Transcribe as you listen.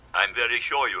I'm very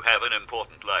sure you have an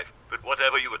important life, but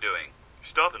whatever you are doing,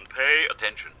 stop and pay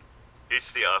attention.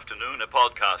 It's the Afternoon, a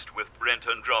podcast with Brent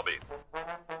and Robbie.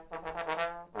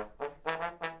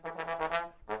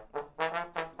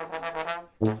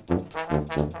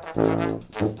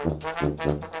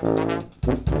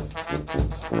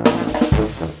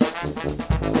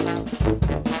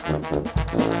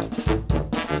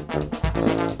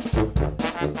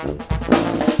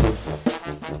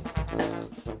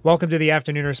 Welcome to the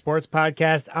Afternooner Sports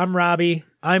Podcast. I'm Robbie.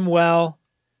 I'm well.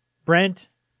 Brent,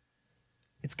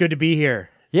 it's good to be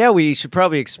here. Yeah, we should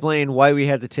probably explain why we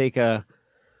had to take a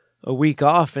week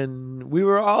off, and we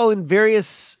were all in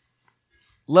various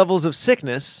levels of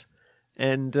sickness.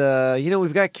 And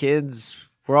we've got kids.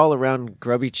 We're all around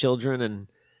grubby children, and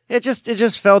it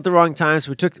just felt the wrong time.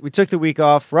 So we took the week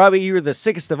off. Robbie, you were the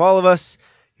sickest of all of us.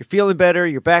 You're feeling better.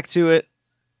 You're back to it.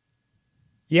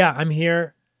 Yeah, I'm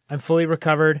here. I'm fully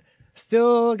recovered.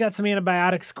 Still got some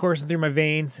antibiotics coursing through my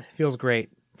veins. Feels great.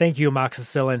 Thank you,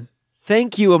 amoxicillin.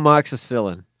 Thank you,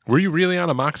 amoxicillin. Were you really on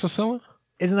amoxicillin?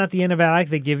 Isn't that the antibiotic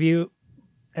they give you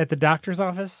at the doctor's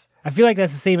office? I feel like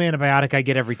that's the same antibiotic I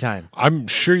get every time. I'm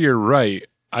sure you're right.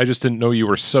 I just didn't know you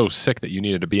were so sick that you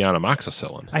needed to be on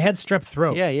amoxicillin. I had strep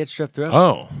throat. Yeah, you had strep throat.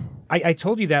 Oh. I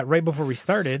told you that right before we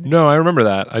started. No, I remember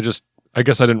that. I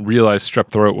guess I didn't realize strep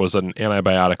throat was an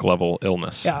antibiotic level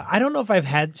illness. Yeah, I don't know if I've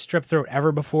had strep throat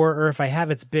ever before, or if I have,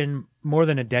 it's been more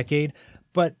than a decade.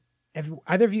 But have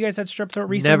either of you guys had strep throat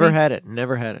recently? Never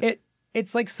had it.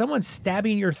 It's like someone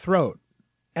stabbing your throat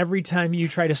every time you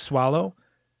try to swallow,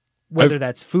 whether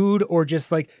that's food or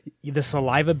just like the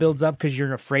saliva builds up because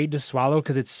you're afraid to swallow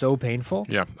because it's so painful.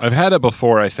 Yeah, I've had it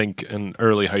before. I think in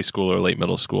early high school or late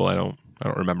middle school. I don't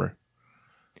remember.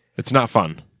 It's not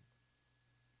fun.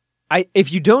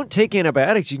 If you don't take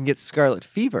antibiotics, you can get scarlet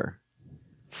fever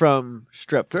from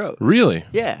strep throat. Really?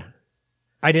 Yeah.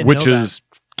 I didn't know that.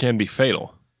 Can be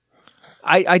fatal.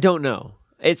 I don't know.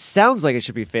 It sounds like it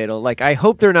should be fatal. Like, I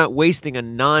hope they're not wasting a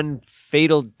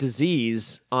non-fatal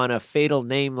disease on a fatal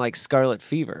name like scarlet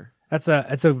fever. That's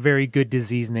a very good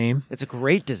disease name. It's a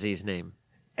great disease name.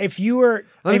 If you were...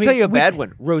 Let me tell you a bad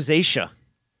one. Rosacea.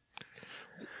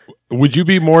 Would you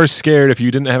be more scared if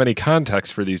you didn't have any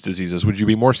context for these diseases? Would you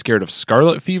be more scared of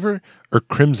scarlet fever or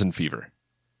crimson fever?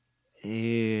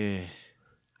 Aren't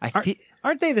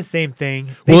they the same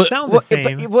thing? They sound the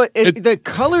same. The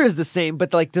color is the same,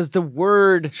 but like, does the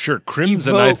word Sure,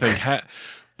 crimson, evoke... I think.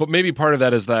 But maybe part of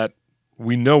that is that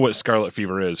we know what scarlet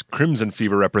fever is. Crimson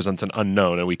fever represents an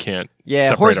unknown, and we can't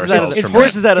separate ourselves from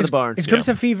horses out of the barn. Is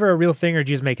crimson fever a real thing, or did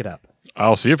you just make it up?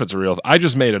 I'll see if it's a real thing. I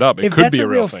just made it up. It if could that's be a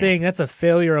real thing. thing, that's a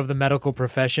failure of the medical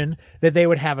profession, that they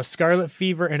would have a scarlet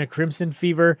fever and a crimson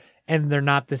fever, and they're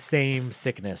not the same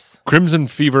sickness. Crimson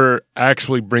fever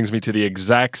actually brings me to the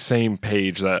exact same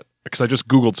page because I just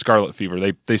Googled scarlet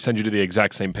fever. They send you to the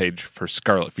exact same page for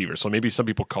scarlet fever. So maybe some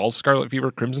people call scarlet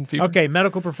fever crimson fever. Okay,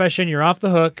 medical profession, you're off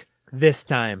the hook this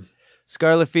time.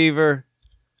 Scarlet fever,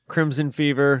 crimson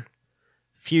fever,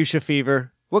 fuchsia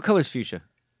fever. What color is fuchsia?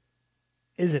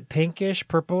 Is it pinkish,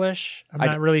 purplish? I'm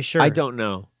not really sure. I don't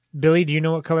know. Billy, do you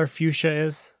know what color fuchsia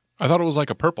is? I thought it was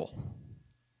like a purple.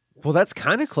 Well, that's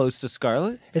kind of close to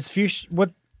scarlet. Is fuchsia...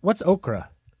 What's ochre?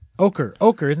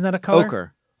 Ochre, isn't that a color?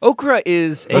 Ochre. Ochre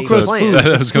is a Ochre is plant. food.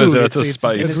 I was going to say that's a It's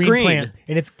spice. a green green. plant,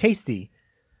 and it's tasty.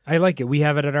 I like it. We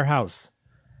have it at our house.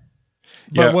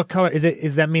 But Yeah. what color is it?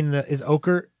 Is that mean is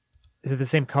ochre? Is it the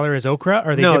same color as okra?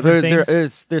 Are they No, different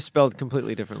things? they're spelled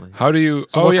completely differently. How do you...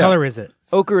 So what color is it?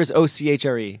 Ochre is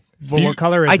OCHRE. Well, what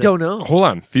color is it? I don't know. Hold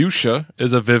on. Fuchsia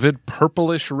is a vivid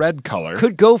purplish red color.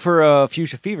 Could go for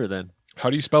fuchsia fever then. How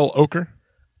do you spell ochre?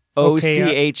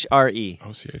 OCHRE.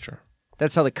 O-C-H-R.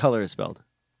 That's how the color is spelled.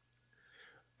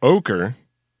 Ochre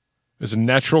is a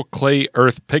natural clay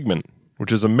earth pigment,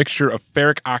 which is a mixture of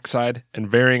ferric oxide and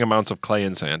varying amounts of clay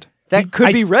and sand. That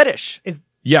could be reddish.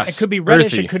 Yes. It could be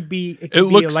reddish. earthy. It could be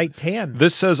looks a light tan.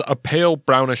 This says a pale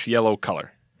brownish yellow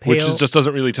color, which just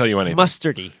doesn't really tell you anything.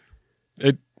 Mustardy.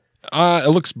 It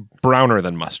looks browner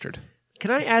than mustard. Can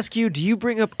I ask you, do you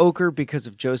bring up ochre because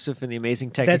of Joseph and the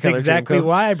Amazing Technicolor That's exactly Dreamcoat?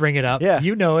 why I bring it up. Yeah.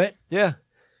 You know it. Yeah.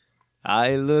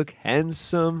 I look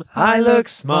handsome, I look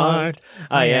smart,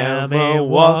 I am a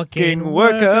walking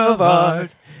work of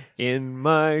art. In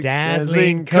my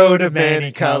dazzling coat of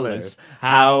many colors,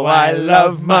 how I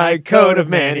love my coat of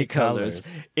many colors.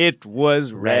 It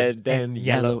was red and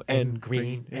yellow and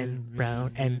green and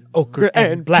brown and ochre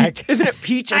and black. Isn't it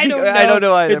peach? I don't know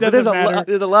know. either. It But doesn't matter.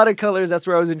 there's a lot of colors. That's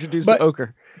where I was introduced to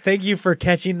ochre. Thank you for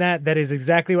catching that. That is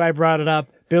exactly why I brought it up.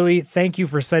 Billy, thank you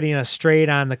for setting us straight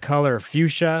on the color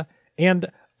fuchsia. And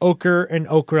ochre and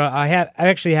okra. I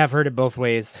actually have heard it both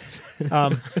ways.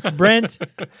 Brent,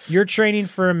 you're training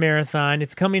for a marathon.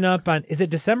 It's coming up on, is it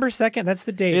December 2nd? That's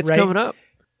the date, It's right? coming up.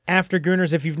 After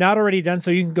Gooners. If you've not already done so,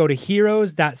 you can go to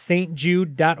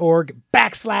heroes.stjude.org/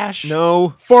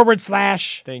 No. /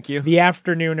 Thank you. The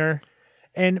Afternooner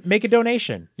and make a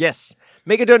donation. Yes.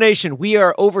 Make a donation. We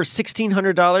are over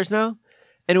 $1,600 now,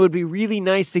 and it would be really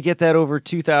nice to get that over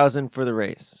 $2,000 for the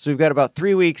race. So we've got about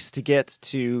 3 weeks to get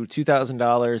to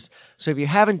 $2,000. So if you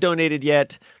haven't donated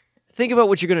yet, think about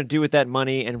what you're going to do with that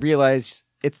money and realize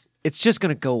it's just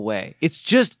going to go away. It's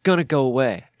just going to go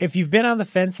away. If you've been on the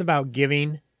fence about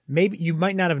giving, maybe you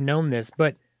might not have known this,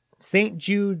 but St.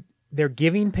 Jude, their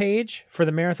giving page for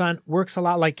the marathon works a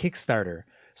lot like Kickstarter.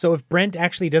 So if Brent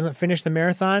actually doesn't finish the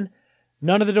marathon,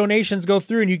 none of the donations go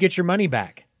through and you get your money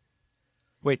back.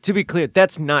 Wait, to be clear,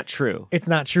 that's not true. It's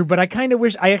not true, but I kind of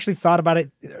wish, I actually thought about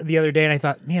it the other day and I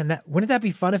thought, man, wouldn't that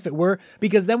be fun if it were?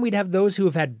 Because then we'd have those who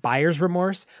have had buyer's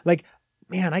remorse. Like,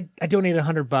 man, I donated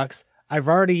 $100.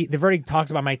 They've already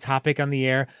talked about my topic on the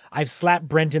air. I've slapped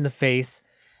Brent in the face.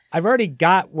 I've already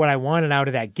got what I wanted out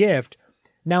of that gift.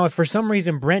 Now, if for some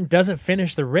reason Brent doesn't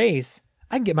finish the race,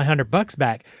 I can get my $100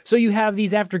 back. So you have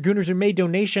these After Gooners who made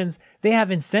donations. They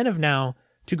have incentive now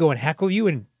to go and heckle you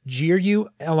and jeer you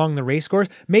along the race course.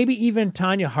 Maybe even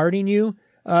Tanya Harding you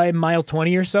in mile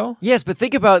 20 or so. Yes, but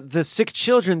think about the sick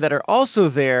children that are also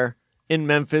there in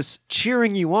Memphis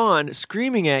cheering you on,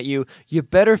 screaming at you, you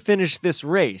better finish this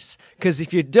race. Because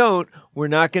if you don't, we're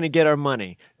not going to get our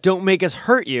money. Don't make us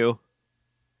hurt you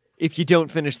if you don't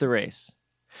finish the race.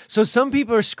 So some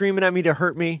people are screaming at me to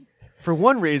hurt me for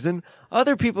one reason.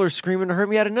 Other people are screaming to hurt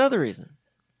me at another reason.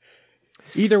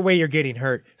 Either way, you're getting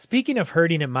hurt. Speaking of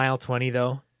hurting at mile 20,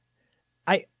 though,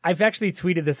 I've actually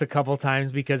tweeted this a couple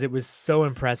times because it was so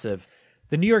impressive.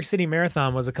 The New York City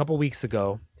Marathon was a couple weeks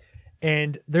ago,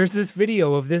 and there's this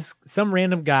video of some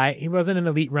random guy. He wasn't an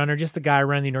elite runner, just a guy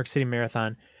running the New York City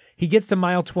Marathon. He gets to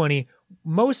mile 20.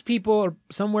 Most people are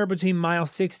somewhere between mile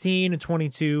 16 and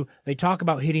 22. They talk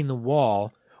about hitting the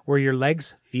wall where your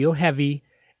legs feel heavy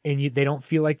and they don't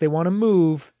feel like they want to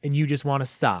move and you just want to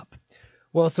stop.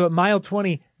 Well, so at mile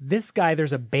 20, this guy,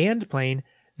 there's a band playing.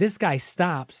 This guy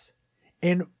stops,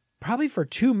 and probably for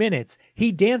 2 minutes,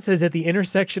 he dances at the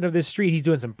intersection of this street. He's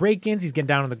doing some break-ins. He's getting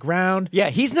down on the ground.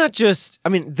 Yeah, he's not just,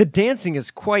 the dancing is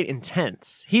quite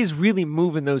intense. He's really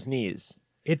moving those knees.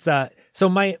 It's so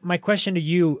my question to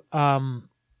you, do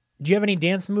you have any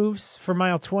dance moves for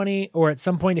mile 20, or at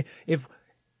some point, if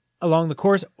along the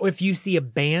course, if you see a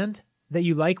band that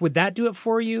you like, would that do it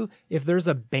for you? If there's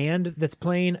a band that's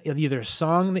playing either a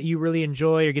song that you really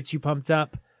enjoy or gets you pumped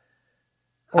up,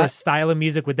 or a style of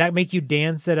music, would that make you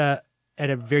dance at a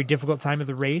very difficult time of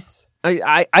the race?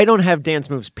 I don't have dance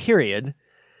moves, period,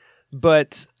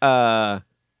 but I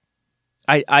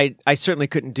certainly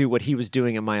couldn't do what he was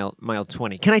doing at mile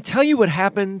 20. Can I tell you what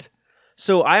happened?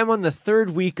 So I am on the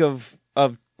third week of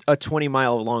a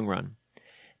 20-mile long run.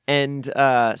 And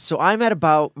so I'm at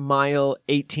about mile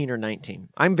 18 or 19.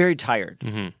 I'm very tired.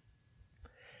 Mm-hmm.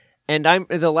 And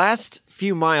the last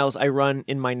few miles I run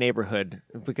in my neighborhood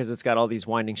because it's got all these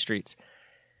winding streets.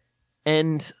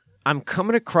 And I'm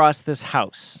coming across this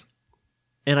house,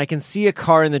 and I can see a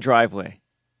car in the driveway.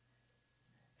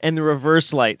 And the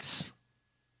reverse lights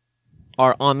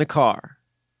are on the car.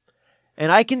 And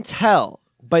I can tell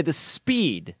by the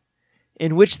speed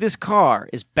in which this car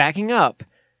is backing up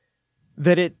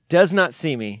that it does not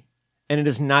see me, and it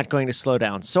is not going to slow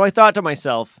down. So I thought to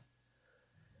myself,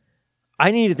 I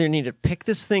either need to pick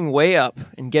this thing way up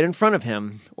and get in front of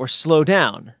him, or slow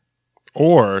down.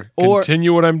 Or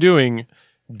continue what I'm doing,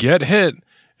 get hit,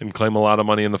 and claim a lot of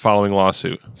money in the following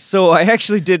lawsuit. So I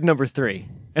actually did number 3,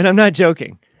 and I'm not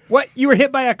joking. What? You were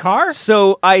hit by a car?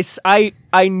 So I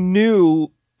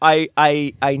knew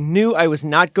I knew I was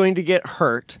not going to get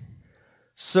hurt.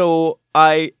 So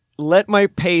I let my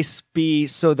pace be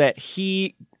so that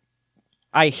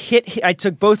I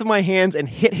took both of my hands and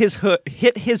hit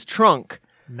his trunk.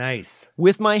 Nice.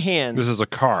 With my hands. This is a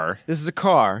car.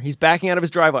 He's backing out of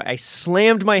his driveway. I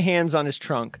slammed my hands on his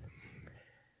trunk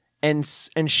and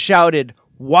shouted,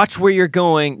 "Watch where you're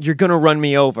going. You're going to run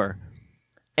me over."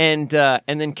 And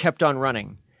then kept on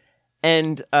running.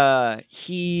 And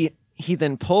he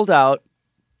then pulled out,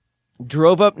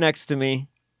 drove up next to me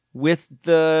with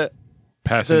the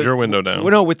passenger window down.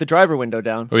 No, with the driver window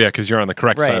down. Oh yeah, because you're on the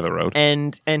correct side of the road.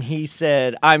 And he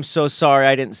said, "I'm so sorry,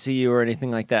 I didn't see you," or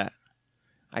anything like that.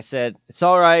 I said, "It's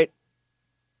all right.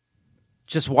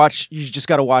 Just watch. You just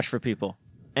got to watch for people."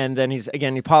 And then he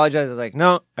apologized. I was like,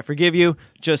 "No, I forgive you.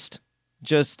 Just."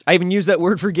 I even used that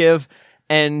word, forgive.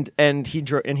 And he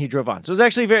drove on. So it was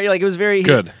actually very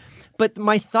good. but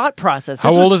my thought process. How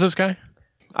old is this guy?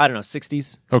 I don't know,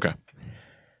 60s. Okay.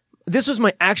 This was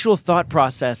my actual thought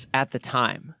process at the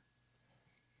time.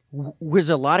 There's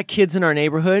a lot of kids in our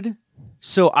neighborhood,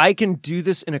 so I can do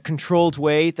this in a controlled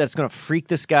way that's going to freak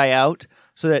this guy out,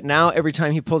 so that now every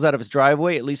time he pulls out of his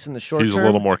driveway, at least in the short He's term, a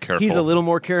little more careful. He's a little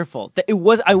more careful. It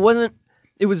was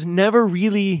never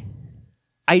really.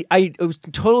 It was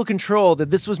total control that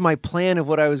this was my plan of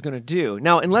what I was going to do.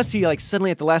 Now, unless he like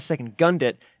suddenly at the last second gunned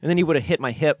it, and then he would have hit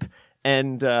my hip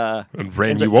and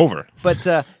ran you over. But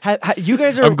you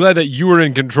guys are. I'm glad that you were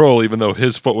in control, even though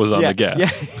his foot was on the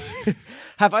gas. Yeah.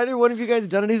 Have either one of you guys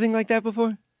done anything like that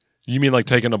before? You mean like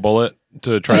taking a bullet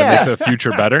to try to make the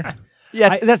future better?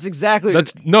 Yeah, that's exactly.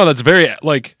 That's very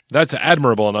that's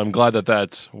admirable, and I'm glad that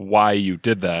that's why you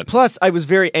did that. Plus, I was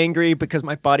very angry because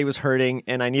my body was hurting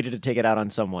and I needed to take it out on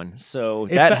someone, so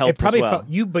that helped it probably as well. Felt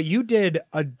you, but you did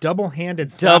a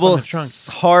double-handed slap on the trunk.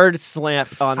 Hard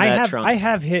slap on that trunk. I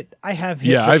have hit.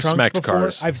 Yeah, the I've trunks smacked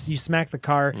before. cars. You smacked the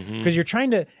car because you're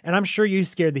trying to, and I'm sure you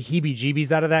scared the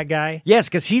heebie-jeebies out of that guy. Yes,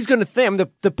 because he's going to think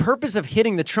the purpose of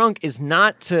hitting the trunk is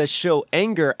not to show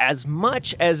anger as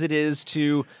much as it is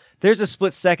to. There's a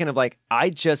split second of like,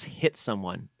 I just hit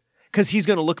someone. Because he's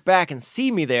going to look back and see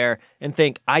me there and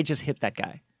think, I just hit that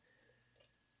guy.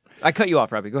 I cut you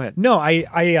off, Robbie. Go ahead. No,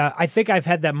 I think I've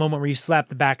had that moment where you slap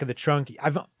the back of the trunk.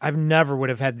 I've never would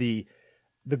have had the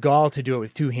gall to do it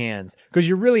with two hands. Because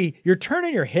you're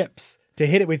turning your hips to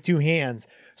hit it with two hands.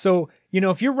 So,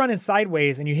 if you're running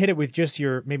sideways and you hit it with just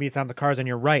maybe it's on the cars on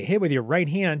your right, hit it with your right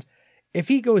hand. If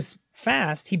he goes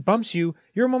fast, he bumps you,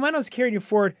 your momentum's carrying you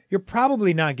forward, you're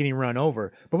probably not getting run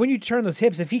over. But when you turn those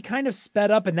hips, if he kind of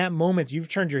sped up in that moment, you've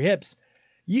turned your hips,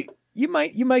 you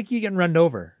might get getting run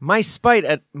over. My spite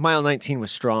at mile 19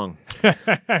 was strong.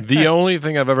 The only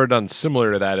thing I've ever done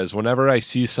similar to that is whenever I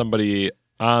see somebody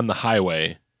on the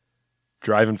highway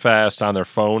driving fast on their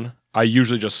phone, I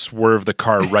usually just swerve the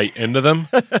car right into them.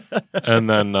 And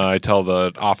then I tell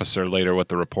the officer later with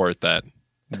the report that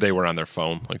they were on their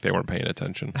phone, like they weren't paying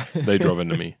attention. They drove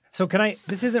into me. So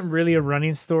this isn't really a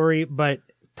running story, but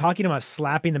talking about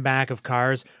slapping the back of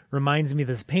cars reminds me of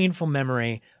this painful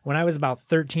memory when I was about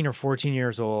 13 or 14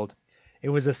 years old. It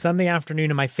was a Sunday afternoon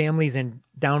and my family's in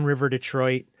Downriver,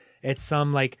 Detroit. It's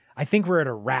I think we're at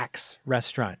a Rax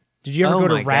restaurant. Did you ever go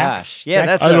to Rax? Gosh. Yeah,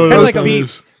 that's kind know of like what a that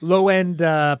is. low-end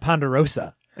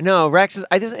Ponderosa. No, Rax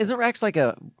isn't Rax like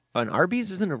an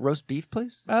Arby's? Isn't it a roast beef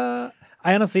place?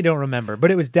 I honestly don't remember,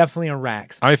 but it was definitely a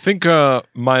Rax. I think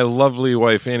my lovely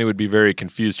wife Annie would be very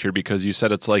confused here because you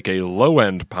said it's like a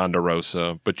low-end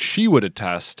Ponderosa, but she would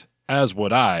attest, as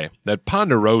would I, that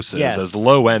Ponderosa is as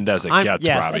low-end as it gets,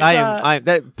 yes, Robbie.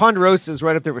 that Ponderosa is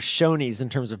right up there with Shoney's in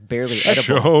terms of barely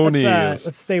edible. Shoney's.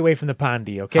 Let's stay away from the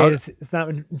Pondy, okay? It's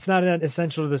not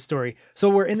essential to the story. So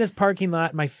we're in this parking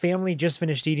lot. My family just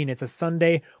finished eating. It's a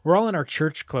Sunday. We're all in our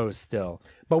church clothes still,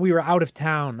 but we were out of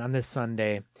town on this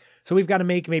Sunday. So we've got to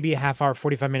make maybe a half-hour,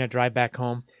 45-minute drive back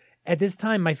home. At this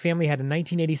time, my family had a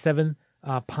 1987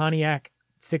 Pontiac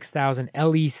 6000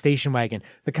 LE station wagon,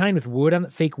 the kind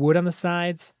with fake wood on the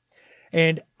sides.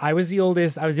 And I was the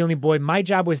oldest. I was the only boy. My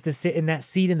job was to sit in that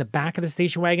seat in the back of the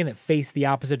station wagon that faced the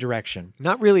opposite direction.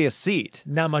 Not really a seat.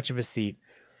 Not much of a seat.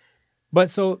 But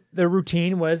so the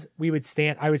routine was I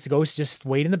would go just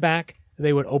wait in the back.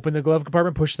 They would open the glove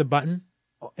compartment, push the button,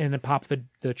 and then pop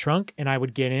the trunk, and I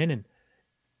would get in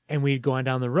and we'd go on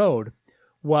down the road.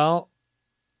 Well,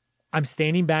 I'm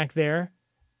standing back there,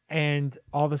 and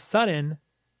all of a sudden,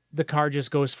 the car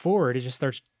just goes forward.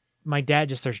 My dad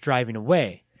just starts driving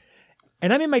away.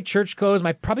 And I'm in my church clothes,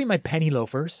 probably my penny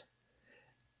loafers.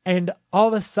 And all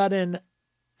of a sudden,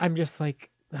 I'm just like,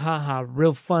 haha,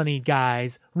 real funny,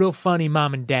 guys. Real funny,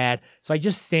 mom and dad. So I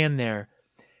just stand there.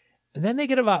 And then they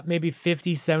get about maybe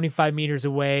 50, 75 meters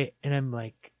away, and I'm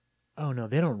like, oh no,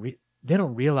 they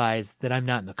don't realize that I'm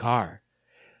not in the car.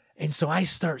 And so I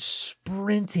start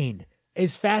sprinting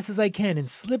as fast as I can in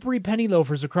slippery penny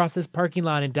loafers across this parking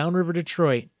lot in Downriver,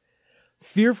 Detroit,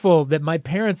 fearful that my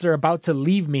parents are about to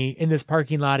leave me in this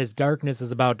parking lot as darkness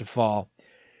is about to fall.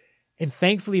 And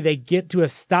thankfully, they get to a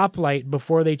stoplight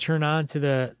before they turn on to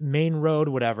the main road,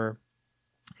 whatever.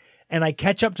 And I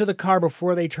catch up to the car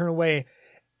before they turn away.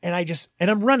 And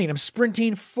I'm running. I'm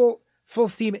sprinting full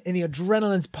steam, and the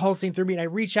adrenaline's pulsing through me. And I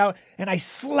reach out and I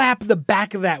slap the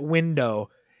back of that window.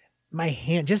 My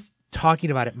hand, just talking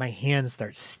about it, my hand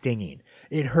starts stinging.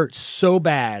 It hurts so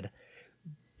bad.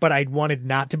 But I wanted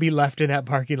not to be left in that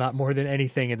parking lot more than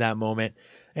anything in that moment.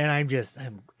 And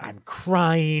I'm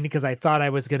crying because I thought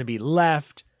I was going to be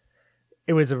left.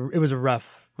 It was a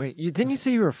rough. Wait, didn't you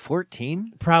say you were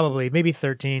 14? Probably, maybe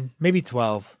 13, maybe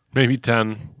 12. Maybe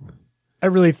 10. I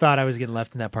really thought I was getting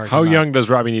left in that parking How lot. young does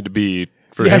Robbie need to be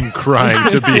for Yeah. him crying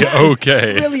to be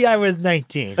okay? Really, I was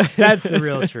 19. That's the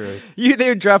real truth. They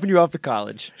were dropping you off to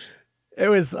college. It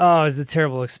was a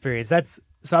terrible experience.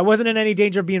 So I wasn't in any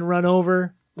danger of being run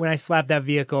over when I slapped that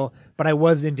vehicle, but I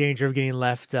was in danger of getting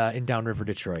left in downriver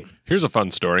Detroit. Here's a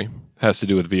fun story. Has to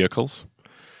do with vehicles.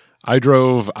 I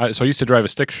used to drive a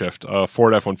stick shift, a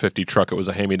Ford F-150 truck. It was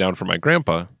a hand-me-down from my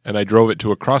grandpa, and I drove it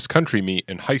to a cross-country meet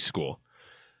in high school.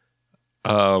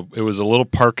 It was a little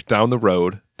park down the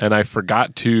road, and I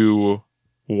forgot to,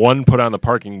 1, put on the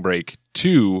parking brake,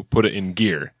 2, put it in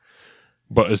gear.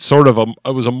 But it's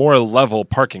it was a more level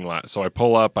parking lot. So I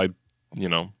pull up,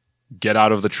 get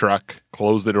out of the truck,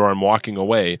 close the door, I'm walking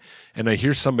away, and I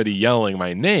hear somebody yelling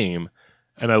my name,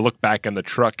 and I look back and the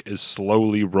truck is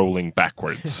slowly rolling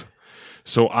backwards.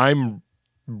 So I'm,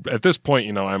 at this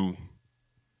point, I'm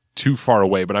too far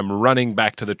away, but I'm running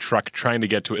back to the truck trying to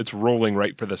get to it. It's rolling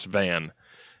right for this van.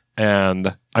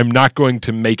 And I'm not going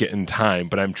to make it in time,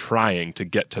 but I'm trying to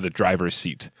get to the driver's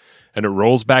seat. And it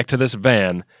rolls back to this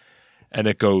van, and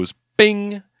it goes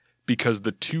bing, because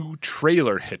the 2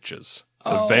 trailer hitches,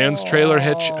 the van's trailer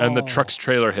hitch and the truck's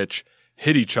trailer hitch,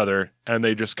 hit each other, and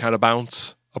they just kind of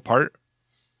bounce apart.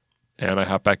 And I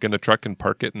hop back in the truck and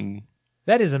park it. And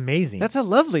That is amazing. That's a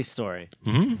lovely story.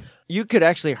 Mhm. You could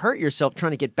actually hurt yourself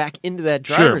trying to get back into that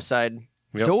Sure. driver's side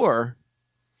Yep. door.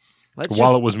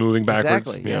 While it was moving backwards.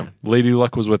 Exactly, yeah. Lady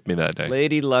Luck was with me that day.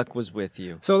 Lady Luck was with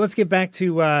you. So let's get back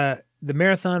to the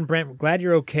marathon, Brent. Glad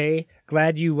you're okay.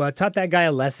 Glad you taught that guy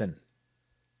a lesson.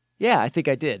 Yeah, I think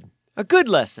I did. A good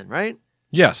lesson, right?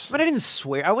 Yes. But I didn't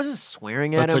swear. I wasn't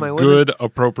swearing at That's him. a I wasn't. good,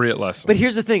 appropriate lesson. But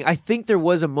here's the thing. I think there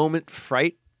was a moment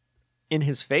fright in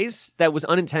his face that was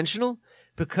unintentional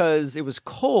because it was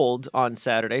cold on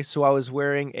Saturday, so I was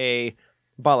wearing a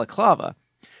balaclava.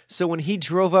 So when he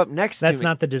drove up next That's to me...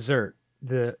 not the dessert,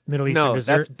 the Middle Eastern No,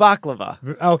 dessert. that's baklava.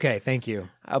 Okay, thank you.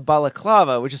 A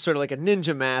balaclava, which is sort of like a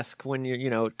ninja mask when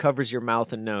it covers your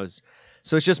mouth and nose.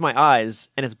 So it's just my eyes,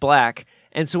 and it's black.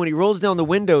 And so when he rolls down the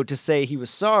window to say he was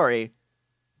sorry,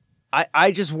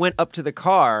 I just went up to the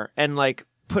car and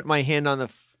put my hand on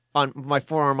my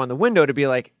forearm on the window to be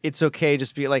like, it's okay,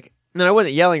 just be like. And I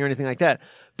wasn't yelling or anything like that,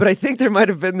 but I think there might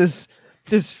have been this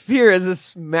fear as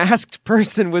this masked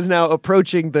person was now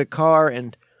approaching the car,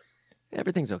 and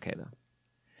everything's okay though.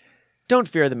 Don't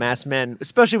fear the masked men,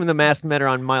 especially when the masked men are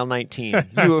on mile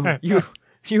 19.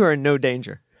 You are in no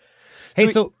danger. Hey,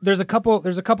 so there's a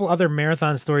couple other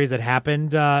marathon stories that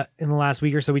happened in the last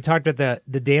week or so. We talked about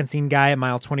the dancing guy at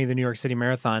mile 20 of the New York City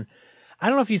Marathon. I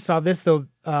don't know if you saw this though.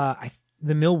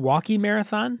 The Milwaukee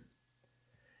Marathon.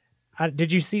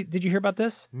 Did you hear about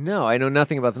this? No, I know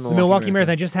nothing about the The Milwaukee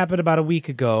Marathon just happened about a week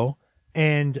ago,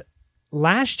 and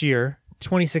last year,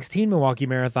 2016 Milwaukee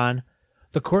Marathon,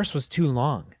 the course was too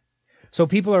long. So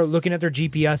people are looking at their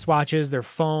GPS watches, their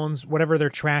phones, whatever they're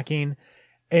tracking,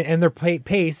 and their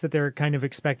pace that they're kind of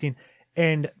expecting.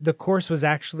 And the course was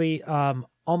actually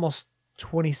almost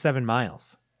 27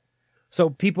 miles. So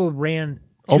people ran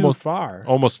too far.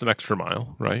 Almost an extra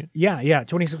mile, right? Yeah,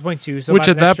 26.2. So Which about at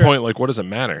an that extra- point, what does it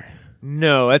matter?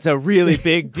 No, that's a really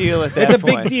big deal at that It's a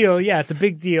point. big deal. Yeah, it's a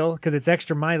big deal because it's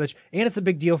extra mileage. And it's a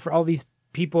big deal for all these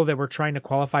people that were trying to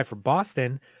qualify for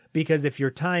Boston, because if your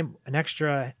time, an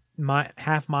extra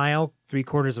half mile,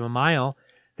 3/4 of a mile,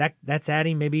 that's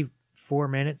adding maybe 4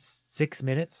 minutes, 6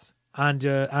 minutes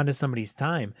onto somebody's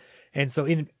time. And so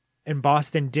in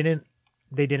Boston didn't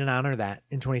honor that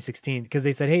in 2016 because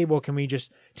they said, hey, well, can we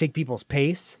just take people's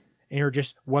pace or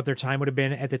just what their time would have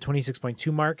been at the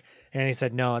 26.2 mark? And they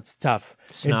said, no, it's tough.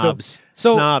 And Snobs.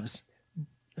 So Snobs.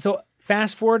 So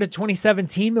fast forward to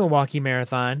 2017 Milwaukee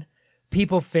Marathon,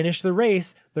 people finish the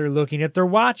race. They're looking at their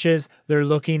watches. They're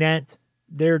looking at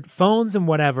their phones and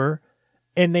whatever.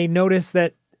 And they notice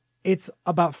that it's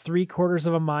about 3/4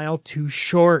 of a mile too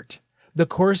short. The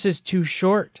course is too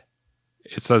short.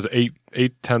 It says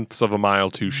 8/10 of a mile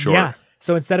too short. Yeah.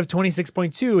 So instead of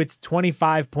 26.2, it's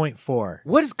 25.4.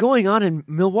 What is going on in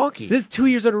Milwaukee? This is 2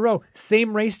 years in a row.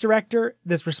 Same race director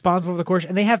that's responsible for the course.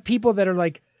 And they have people that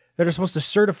are supposed to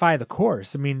certify the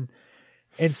course. I mean,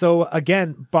 and so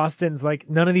again, Boston's like,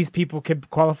 none of these people could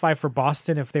qualify for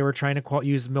Boston if they were trying to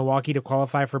use Milwaukee to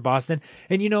qualify for Boston.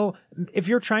 And if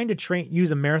you're trying to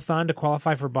use a marathon to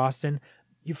qualify for Boston,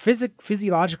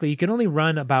 physiologically, you can only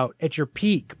run about at your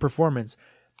peak performance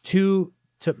 2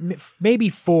 to maybe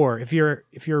 4 if you're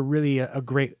really a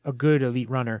good elite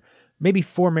runner, maybe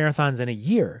 4 marathons in a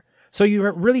year. So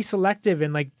you're really selective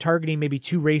in targeting maybe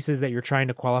 2 races that you're trying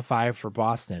to qualify for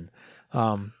Boston.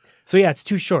 So yeah, it's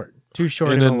too short. Too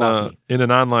short in Milwaukee. In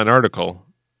an online article,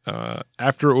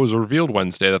 After it was revealed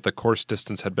Wednesday that the course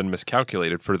distance had been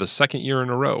miscalculated for the second year in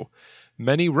a row,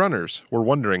 many runners were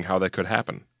wondering how that could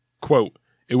happen. Quote,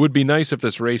 "It would be nice if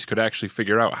this race could actually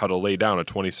figure out how to lay down a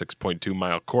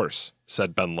 26.2-mile course,"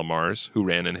 said Ben Lamars, who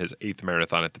ran in his 8th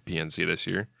marathon at the PNC this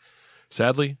year.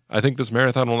 "Sadly, I think this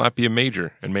marathon will not be a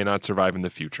major and may not survive in the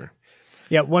future."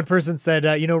 Yeah, one person said,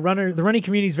 the running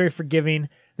community is very forgiving.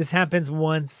 This happens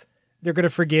once. They're going to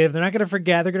forgive. They're not going to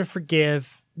forget. They're going to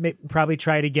forgive. Probably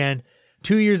try it again.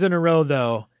 2 years in a row,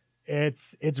 though,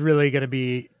 it's really going to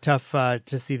be tough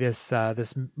to see this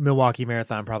Milwaukee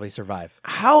Marathon probably survive.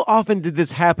 How often did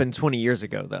this happen 20 years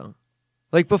ago, though?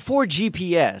 Like, before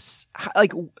GPS,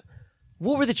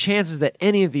 what were the chances that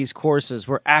any of these courses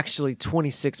were actually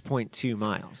 26.2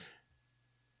 miles?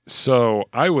 So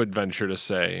I would venture to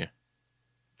say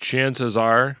chances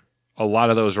are a lot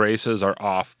of those races are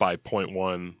off by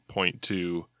 0.1,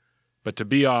 0.2, but to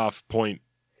be off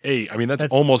 0.8, I mean, that's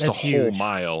almost a whole huge.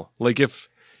 mile. Like if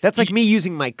That's like me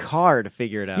using my car to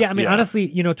figure it out. Yeah, I mean, Yeah. honestly,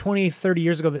 20, 30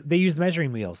 years ago, they used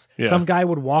measuring wheels. Yeah. Some guy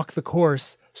would walk the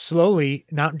course slowly,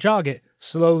 not jog it,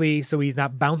 slowly, so he's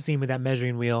not bouncing with that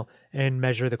measuring wheel and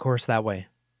measure the course that way.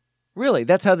 Really?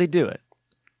 That's how they do it?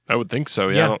 I would think so.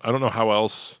 Yeah. I don't know how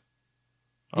else.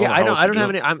 I how else to don't do have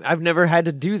it. any. I've never had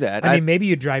to do that. I mean, maybe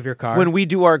you drive your car. When we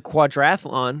do our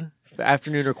quadrathlon,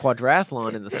 afternoon or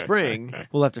quadrathlon in the spring,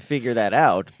 we'll have to figure that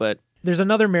out. But There's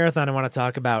another marathon I want to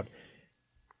talk about.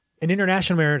 An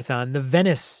international marathon, the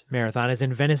Venice Marathon, is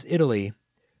in Venice, Italy.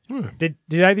 Did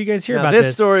either of you guys hear now about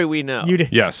this story we know. You did.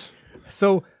 Yes.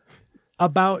 So,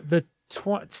 about the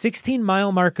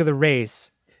 16-mile mark of the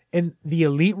race, and the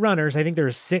elite runners, I think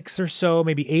there's 6 or so,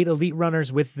 maybe 8 elite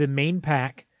runners with the main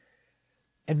pack,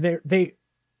 and they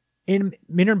in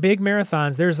big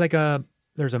marathons,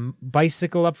 there's a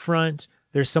bicycle up front.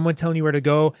 There's someone telling you where to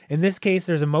go. In this case,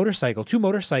 there's a motorcycle, 2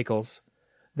 motorcycles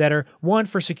that are, one,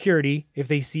 for security, if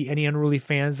they see any unruly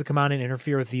fans that come on and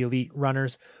interfere with the elite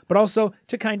runners, but also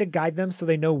to kind of guide them so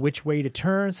they know which way to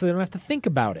turn so they don't have to think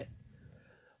about it.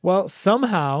 Well,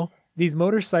 somehow, these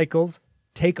motorcycles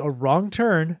take a wrong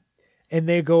turn, and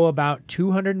they go about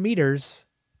 200 meters,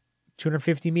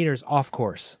 250 meters off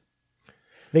course.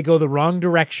 They go the wrong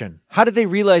direction. How did they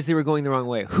realize they were going the wrong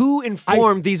way? Who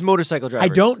informed these motorcycle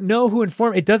drivers? I don't know who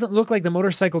informed. It doesn't look like the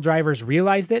motorcycle drivers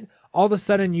realized it. All of a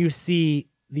sudden, you see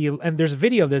and there's a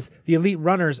video of this, the elite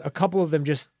runners, a couple of them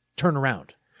just turn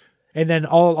around. And then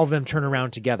all of them turn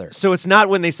around together. So it's not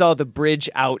when they saw the bridge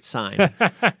out sign.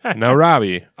 Now,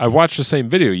 Robbie, I watched the same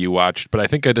video you watched, but I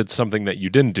think I did something that you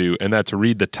didn't do, and that's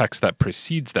read the text that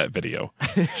precedes that video.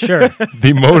 Sure.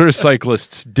 The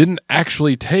motorcyclists didn't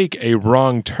actually take a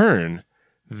wrong turn.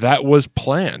 That was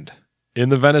planned in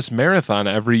the Venice Marathon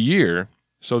every year.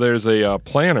 So there's a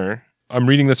planner. I'm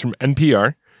reading this from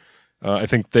NPR. I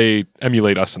think they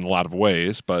emulate us in a lot of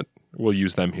ways, but we'll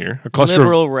use them here.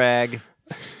 Liberal rag.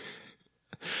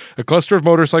 A cluster of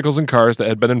motorcycles and cars that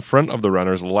had been in front of the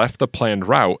runners left the planned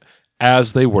route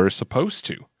as they were supposed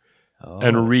to.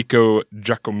 Enrico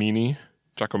Giacomini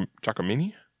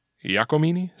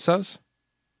says.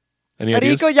 Any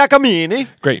ideas? Enrico Giacomini.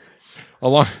 Great.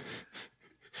 A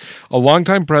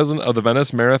longtime president of the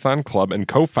Venice Marathon Club and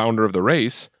co-founder of the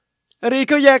race,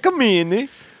 Enrico Giacomini.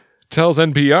 tells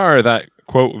NPR that,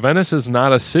 quote, Venice is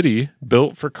not a city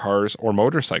built for cars or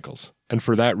motorcycles. And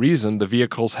for that reason, the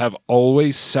vehicles have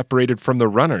always separated from the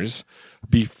runners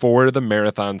before the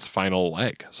marathon's final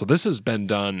leg. So this has been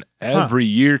done every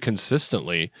year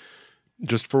consistently.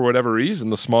 Just for whatever reason,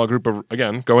 the small group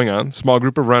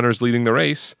of runners leading the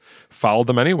race followed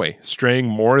them anyway, straying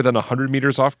more than 100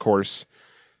 meters off course,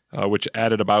 which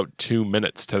added about 2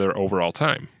 minutes to their overall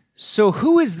time. So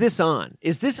who is this on?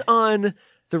 Is this on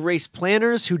the race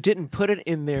planners who didn't put it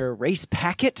in their race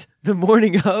packet the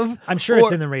morning of? I'm sure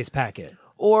it's in the race packet.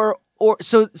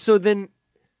 So then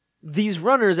these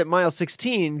runners at mile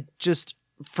 16 just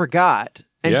forgot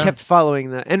and kept following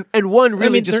that, and one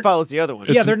really just follows the other one.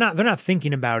 Yeah, they're not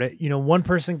thinking about it. One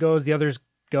person goes, the others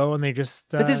go, and they just.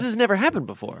 But this has never happened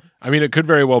before. I mean, it could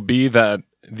very well be that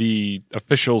the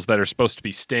officials that are supposed to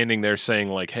be standing there saying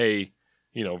like, "Hey,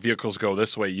 vehicles go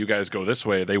this way, you guys go this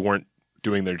way," they weren't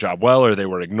doing their job well, or they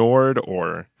were ignored,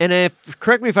 or... And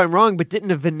correct me if I'm wrong, but didn't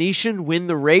a Venetian win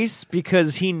the race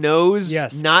because he knows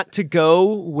not to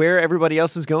go where everybody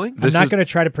else is going? I'm not going to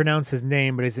try to pronounce his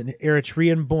name, but he's an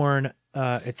Eritrean-born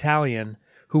Italian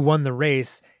who won the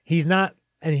race. He was not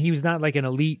like an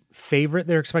elite favorite.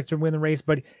 They're expected to win the race,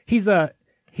 but he's at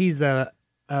least a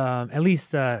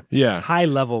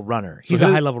high-level runner. He's a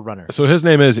high-level runner. So his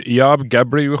name is Iob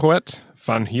Gebrhiwet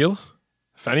Faniel?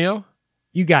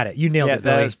 You got it. You nailed it,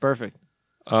 Billy. That is perfect.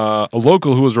 A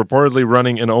local who was reportedly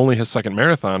running in only his second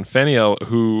marathon, Faniel,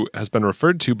 who has been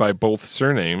referred to by both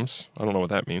surnames, I don't know what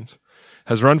that means,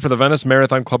 has run for the Venice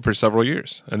Marathon Club for several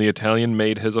years, and the Italian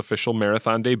made his official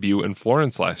marathon debut in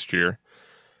Florence last year.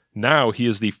 Now he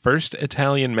is the first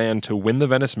Italian man to win the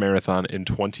Venice Marathon in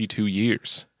 22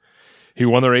 years. He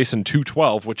won the race in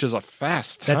 2:12, which is a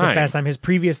fast time. That's a fast time. His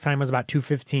previous time was about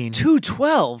 2:15.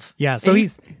 2:12. Yeah, so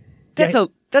And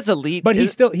that's elite. But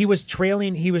he was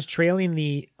trailing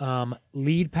the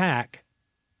lead pack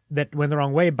that went the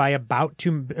wrong way by about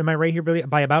 2. Am I right here, Billy?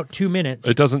 By about 2 minutes.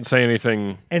 It doesn't say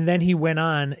anything. And then he went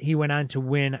on to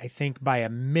win, I think, by a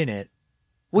minute.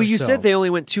 Well, or you so. said they only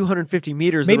went 250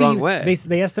 meters Maybe the wrong way.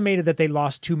 They estimated that they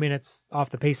lost 2 minutes off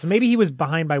the pace. So maybe he was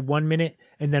behind by 1 minute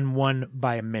and then won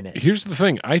by a minute. Here's the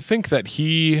thing. I think that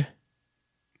he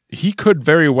could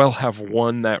very well have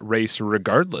won that race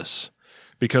regardless,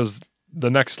 because the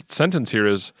next sentence here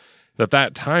is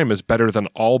that time is better than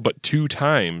all but 2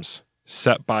 times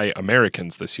set by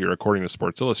Americans this year, according to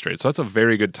Sports Illustrated. So that's a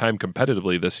very good time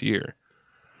competitively this year.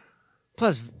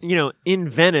 Plus, in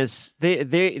Venice,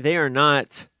 they are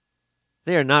not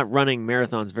running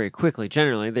marathons very quickly.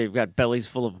 Generally, they've got bellies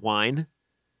full of wine,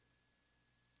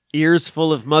 ears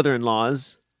full of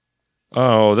mother-in-laws.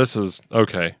 Oh, this is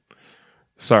okay.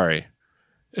 Sorry.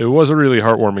 It was a really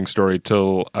heartwarming story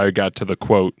till I got to the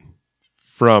quote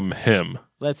from him.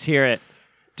 Let's hear it.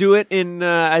 Do it in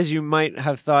as you might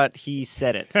have thought he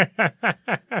said it.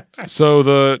 So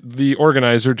the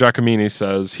organizer, Giacomini,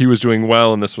 says he was doing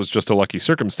well and this was just a lucky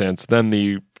circumstance. Then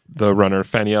the runner,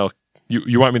 Faniel,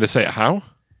 you want me to say it how?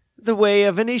 The way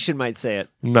a Venetian might say it.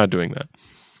 I'm not doing that.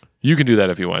 You can do that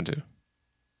if you want to.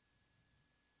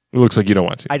 It looks like you don't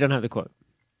want to. I don't have the quote.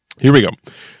 Here we go.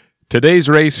 Today's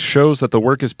race shows that the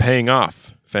work is paying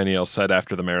off, Faniel said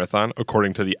after the marathon,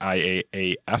 according to the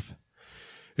IAAF.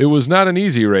 It was not an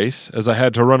easy race, as I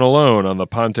had to run alone on the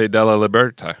Ponte della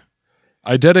Libertà.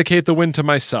 I dedicate the win to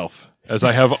myself, as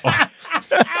I have...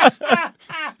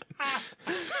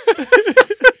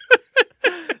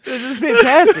 This is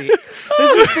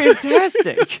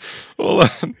fantastic. Hold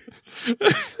on.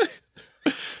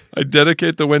 I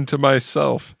dedicate the win to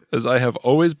myself, as I have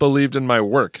always believed in my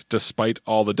work, despite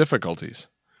all the difficulties.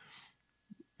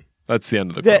 That's the end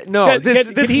of the quote. This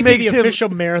Could he makes be the him... official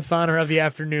marathoner of the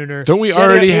Afternooner? Don't we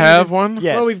already have one?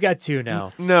 Yes. Well, we've got 2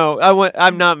 now. No,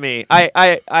 I'm not me.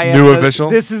 I New official?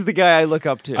 This is the guy I look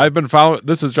up to. I've been following.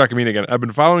 This is Giacomini again. I've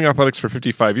been following athletics for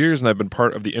 55 years, and I've been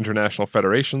part of the international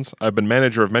federations. I've been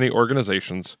manager of many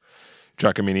organizations.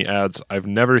 Giacomini adds, "I've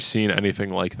never seen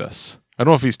anything like this." I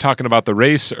don't know if he's talking about the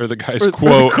race or the guy's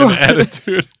quote and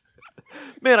attitude.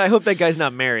 Man, I hope that guy's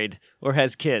not married or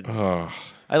has kids. Oh.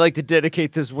 I like to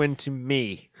dedicate this win to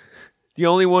me, the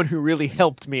only one who really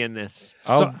helped me in this.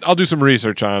 I'll do some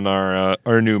research on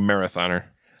our new marathoner.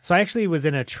 So I actually was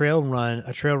in a trail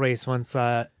race once,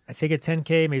 I think a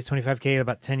 10K, maybe 25K,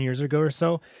 about 10 years ago or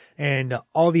so. And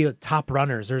all the top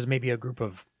runners, there's maybe a group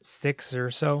of 6 or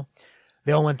so,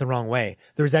 they all went the wrong way.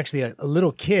 There was actually a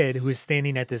little kid who was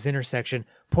standing at this intersection,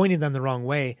 pointing them the wrong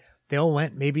way. They all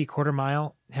went maybe quarter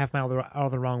mile, half mile all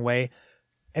the wrong way.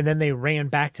 And then they ran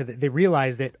back they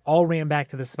realized it, all ran back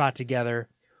to the spot together.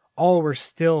 All were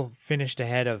still finished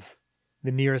ahead of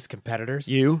the nearest competitors.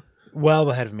 You?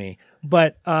 Well ahead of me.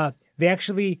 But they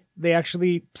actually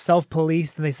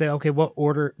self-policed and they say, okay, what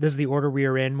order? This is the order we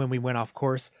are in when we went off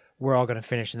course. We're all going to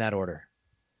finish in that order.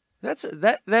 That's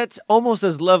almost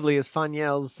as lovely as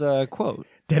Faniel's quote.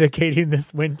 Dedicating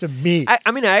this win to me.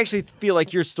 I mean, I actually feel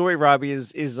like your story, Robbie,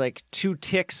 is like 2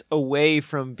 ticks away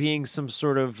from being some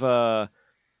sort of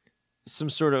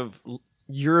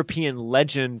European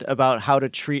legend about how to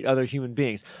treat other human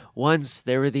beings. Once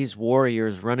there were these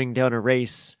warriors running down a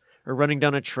race or running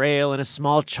down a trail, and a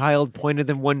small child pointed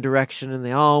them one direction, and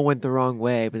they all went the wrong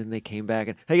way, but then they came back.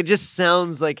 And like, it just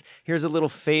sounds like here's a little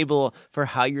fable for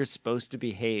how you're supposed to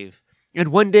behave.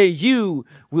 And one day you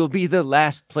will be the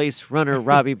last place runner,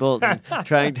 Robbie Bolton,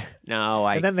 trying to... No,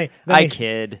 I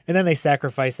kid. And then they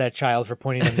sacrifice that child for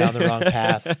pointing them down the wrong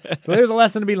path. So there's a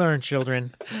lesson to be learned,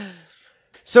 children.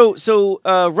 So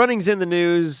running's in the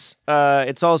news.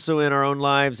 It's also in our own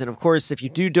lives. And of course, if you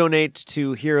do donate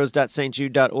to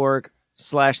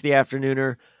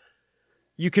heroes.stjude.org/theafternooner,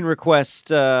 you can request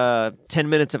 10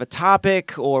 minutes of a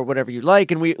topic or whatever you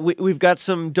like. And we've got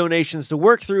some donations to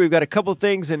work through. We've got a couple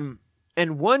things. And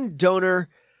one donor,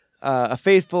 a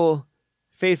faithful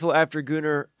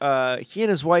Aftergooner, he and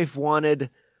his wife wanted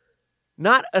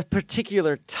not a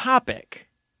particular topic,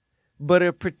 but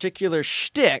a particular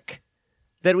shtick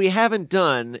that we haven't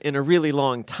done in a really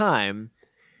long time,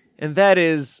 and that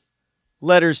is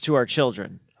letters to our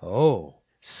children. Oh.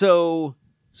 So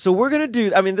So we're going to do,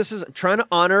 this is trying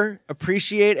to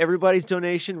appreciate everybody's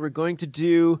donation. We're going to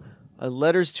do a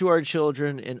Letters to Our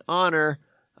Children in honor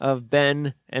of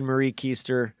Ben and Marie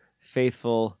Keister,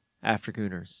 faithful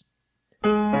Aftergooners.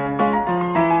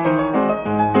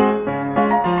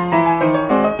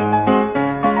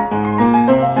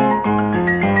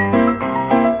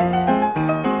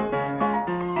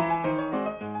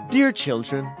 Dear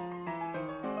children,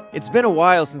 it's been a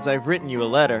while since I've written you a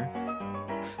letter.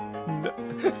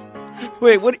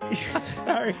 Wait, what?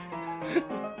 Sorry.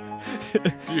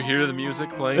 Do you hear the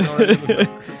music playing already?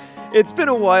 It's been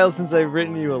a while since I've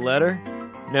written you a letter.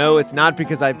 No, it's not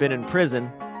because I've been in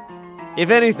prison.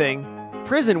 If anything,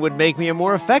 prison would make me a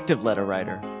more effective letter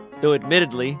writer. Though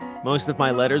admittedly, most of my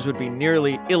letters would be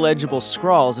nearly illegible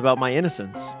scrawls about my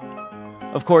innocence.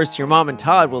 Of course, your mom and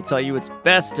Todd will tell you it's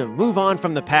best to move on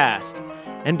from the past.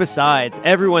 And besides,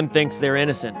 everyone thinks they're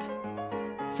innocent.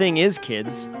 Thing is,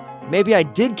 kids, maybe I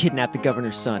did kidnap the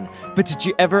governor's son, but did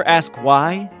you ever ask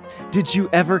why? Did you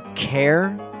ever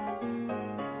care?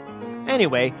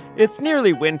 Anyway, it's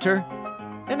nearly winter,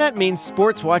 and that means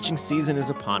sports watching season is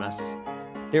upon us.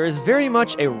 There is very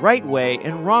much a right way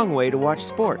and wrong way to watch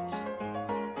sports.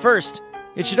 First,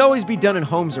 it should always be done in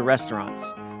homes or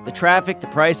restaurants. The traffic, the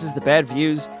prices, the bad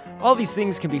views, all these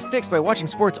things can be fixed by watching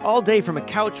sports all day from a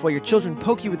couch while your children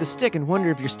poke you with a stick and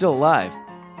wonder if you're still alive.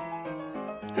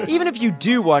 Even if you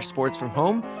do watch sports from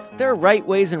home, there are right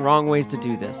ways and wrong ways to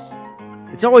do this.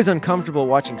 It's always uncomfortable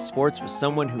watching sports with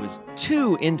someone who is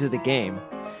too into the game,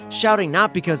 shouting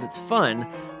not because it's fun,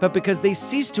 but because they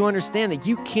cease to understand that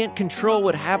you can't control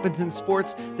what happens in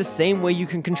sports the same way you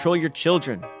can control your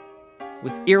children.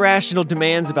 With irrational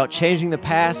demands about changing the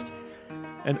past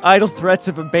and idle threats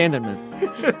of abandonment.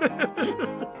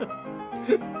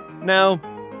 Now,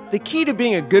 the key to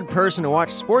being a good person to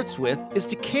watch sports with is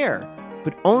to care,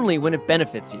 but only when it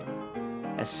benefits you.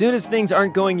 As soon as things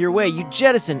aren't going your way, you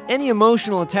jettison any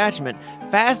emotional attachment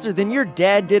faster than your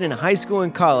dad did in high school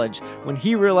and college when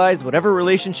he realized whatever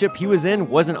relationship he was in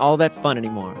wasn't all that fun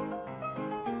anymore.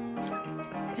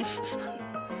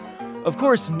 Of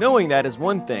course, knowing that is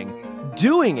one thing.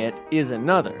 Doing it is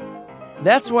another.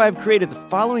 That's why I've created the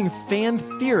following fan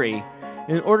theory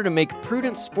in order to make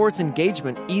prudent sports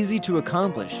engagement easy to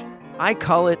accomplish. I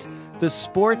call it the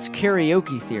sports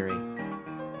karaoke theory.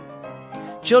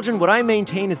 Children, what I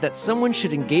maintain is that someone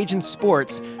should engage in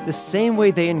sports the same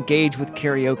way they engage with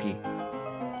karaoke.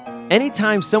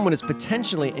 Anytime someone is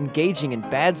potentially engaging in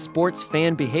bad sports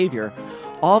fan behavior,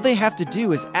 all they have to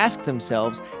do is ask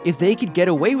themselves if they could get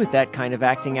away with that kind of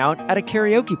acting out at a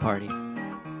karaoke party.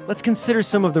 Let's consider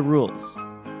some of the rules.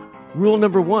 Rule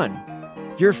number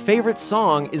 1. Your favorite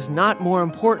song is not more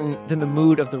important than the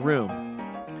mood of the room.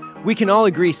 We can all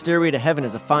agree Stairway to Heaven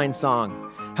is a fine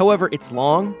song. However, it's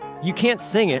long, you can't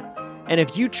sing it, and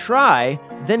if you try,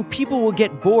 then people will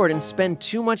get bored and spend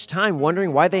too much time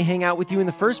wondering why they hang out with you in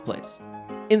the first place.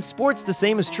 In sports, the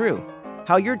same is true.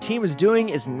 How your team is doing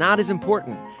is not as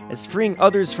important as freeing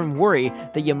others from worry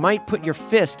that you might put your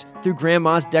fist through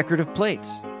Grandma's decorative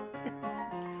plates.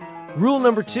 Rule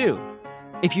number 2.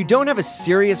 If you don't have a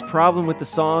serious problem with the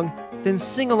song, then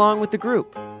sing along with the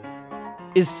group.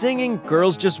 Is singing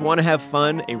Girls Just Want to Have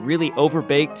Fun a really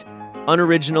overbaked,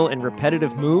 unoriginal, and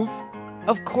repetitive move?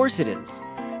 Of course it is.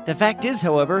 The fact is,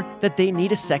 however, that they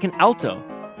need a second alto.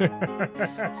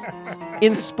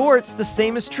 In sports, the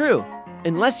same is true.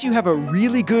 Unless you have a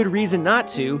really good reason not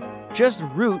to, just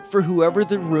root for whoever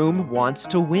the room wants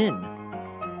to win.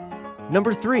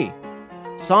 Number 3.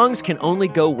 Songs can only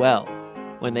go well.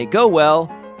 When they go well,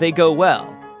 they go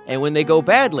well. And when they go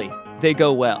badly, they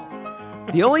go well.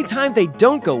 The only time they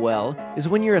don't go well is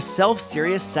when you're a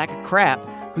self-serious sack of crap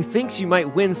who thinks you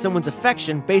might win someone's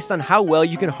affection based on how well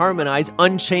you can harmonize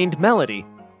Unchained Melody.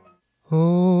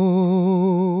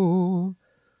 Oh,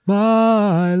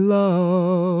 my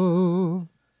love,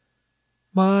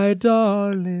 my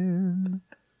darling,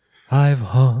 I've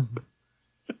hungered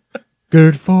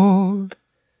for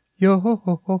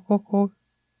your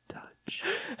touch.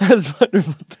 That's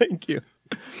wonderful, thank you.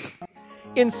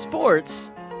 In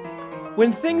sports,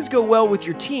 when things go well with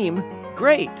your team,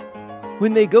 great.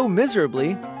 When they go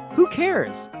miserably, who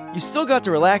cares? You still got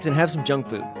to relax and have some junk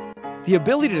food. The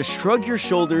ability to shrug your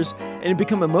shoulders and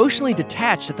become emotionally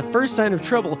detached at the first sign of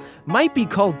trouble might be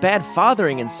called bad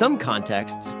fathering in some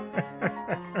contexts.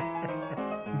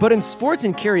 But in sports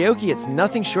and karaoke, it's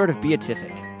nothing short of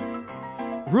beatific.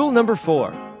 Rule number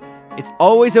 4. It's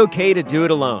always okay to do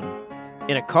it alone.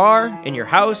 In a car, in your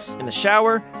house, in the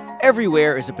shower,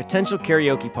 everywhere is a potential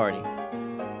karaoke party.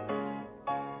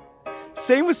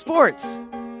 Same with sports.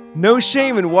 No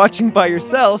shame in watching by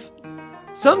yourself.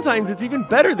 Sometimes it's even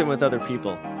better than with other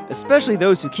people, especially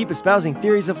those who keep espousing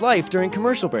theories of life during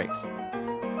commercial breaks.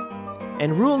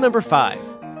 And rule number 5,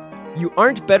 you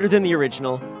aren't better than the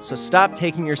original, so stop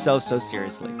taking yourself so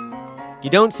seriously. You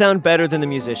don't sound better than the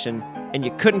musician, and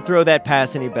you couldn't throw that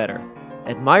pass any better.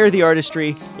 Admire the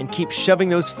artistry and keep shoving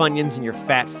those Funyuns in your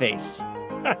fat face.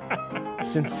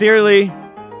 Sincerely,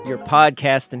 your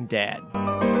podcasting dad.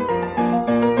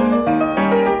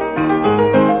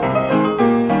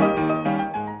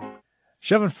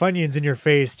 Shoving Funyuns in your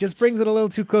face just brings it a little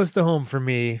too close to home for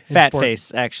me. in Fat sport.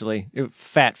 face, actually.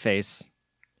 Fat face.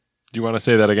 Do you want to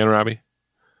say that again, Robbie?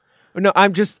 No,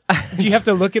 I'm just... Do you have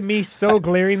to look at me so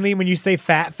glaringly when you say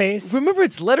fat face? Remember,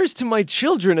 it's letters to my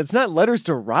children. It's not letters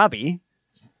to Robbie.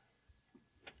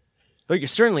 Though you're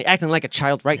certainly acting like a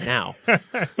child right now.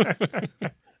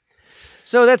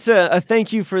 So that's a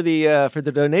thank you for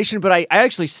the donation, but I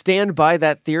actually stand by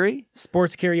that theory.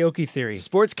 Sports karaoke theory.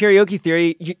 Sports karaoke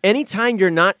theory. Anytime you're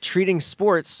not treating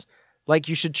sports like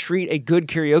you should treat a good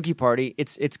karaoke party,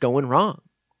 it's going wrong.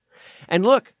 And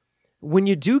look, when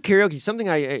you do karaoke, something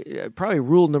I probably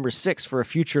rule number 6 for a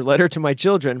future letter to my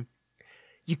children,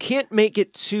 you can't make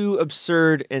it too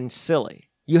absurd and silly.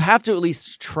 You have to at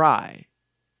least try,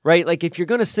 right? Like if you're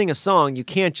going to sing a song, you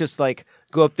can't just like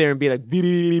go up there and be like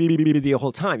the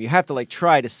whole time. You have to like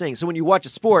try to sing. So when you watch a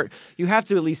sport, you have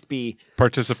to at least be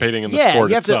Participating in the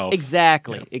sport you have itself. To,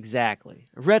 exactly.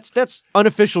 That's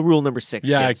unofficial rule number 6.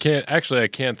 Yeah, kids. I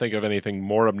can't think of anything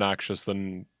more obnoxious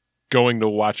than going to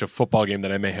watch a football game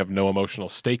that I may have no emotional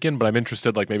stake in, but I'm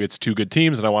interested, like maybe it's 2 good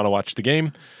teams and I want to watch the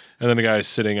game. And then the guy's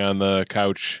sitting on the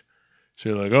couch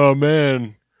saying like, oh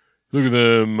man, look at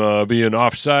them being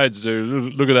offsides.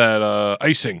 Look at that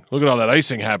icing. Look at all that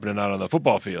icing happening out on the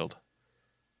football field.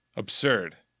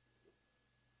 Absurd.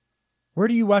 Where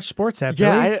do you watch sports at,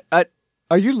 Yeah, Billy?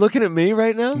 are you looking at me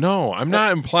right now? No, I'm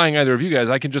not implying either of you guys.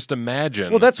 I can just imagine.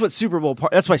 Well, that's what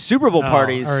that's why Super Bowl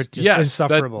parties are just yes,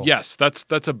 insufferable.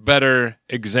 that's a better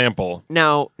example.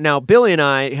 Now, Billy and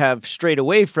I have strayed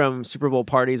away from Super Bowl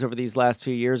parties over these last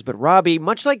few years, but Robbie,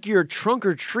 much like your trunk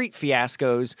or treat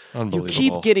fiascos, you Unbelievable.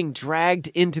 keep getting dragged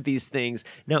into these things.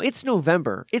 Now, it's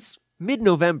November. It's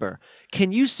mid-November.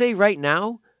 Can you say right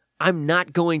now, I'm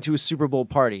not going to a Super Bowl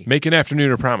party? Make an afternoon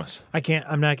or promise. I can't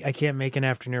make an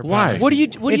afternoon. Why? promise. What do you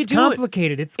It's do?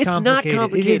 complicated. It's It's not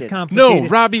complicated. It is complicated. complicated. No,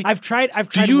 Robbie. I've tried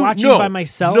Do you watching no, by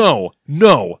myself.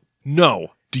 No.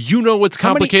 Do you know what's How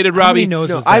many- complicated, how Robbie? many no's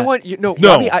No, was I that? want you. No,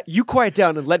 No. Robbie, you quiet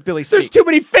down and let Billy speak. There's too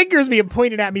many fingers being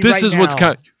pointed at me This right is now. what's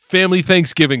family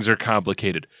Thanksgivings are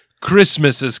complicated.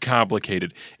 Christmas is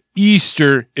complicated.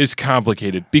 Easter is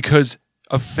complicated because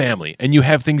of family, and you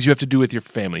have things you have to do with your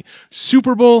family.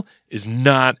 Super Bowl is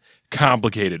not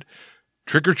complicated.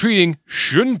 Trick-or-treating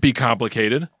shouldn't be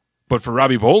complicated, but for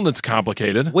Robbie Bolton, it's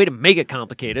complicated. Way to make it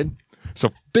complicated. So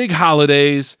big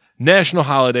holidays, national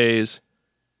holidays,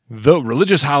 the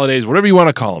religious holidays, whatever you want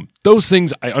to call them, those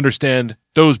things I understand,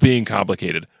 those being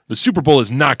complicated. The Super Bowl is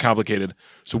not complicated,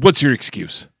 so what's your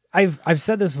excuse? I've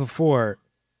said this before.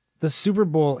 The Super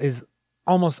Bowl is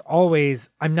almost always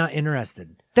I'm not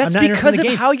interested. That's I'm not interested because in the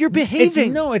of game. how you're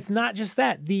behaving. It's not just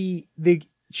that. The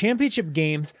championship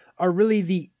games are really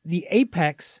the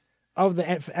apex of the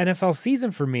NFL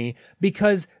season for me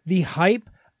because the hype,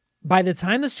 by the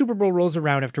time the Super Bowl rolls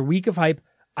around after a week of hype,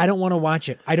 I don't want to watch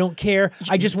it. I don't care.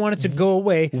 I just want it to go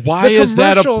away. Why is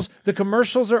that The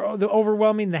commercials are the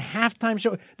overwhelming. The halftime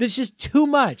show. There's just too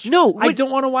much. No, I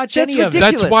don't want to watch that's any of it.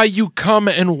 ridiculous. That's why you come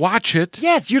and watch it.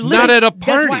 Yes, you're not literally- at a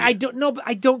party. That's why I don't know. But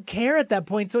I don't care at that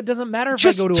point, so it doesn't matter if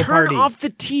Just I go to a turn party. off the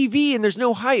TV and there's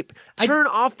no hype. Turn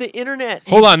off the internet.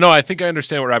 Hold on, no, I think I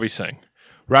understand what Robbie's saying.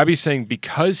 Robbie's saying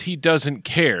because he doesn't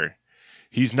care,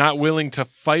 he's not willing to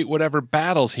fight whatever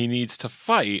battles he needs to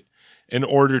fight in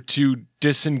order to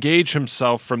disengage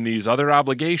himself from these other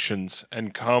obligations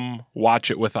and come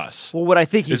watch it with us. Well, what I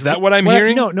think Is that what I'm Well,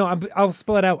 hearing? No, I'll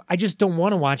spell it out. I just don't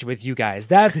want to watch it with you guys.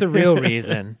 That's the real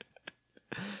reason.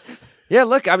 Yeah,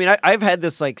 look, I mean, I've had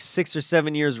this like 6 or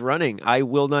 7 years running. I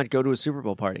will not go to a Super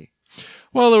Bowl party.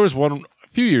 Well, there was one a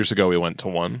few years ago we went to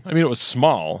one. I mean, it was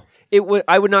small.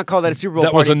 I would not call that a Super Bowl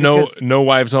That party. was a because no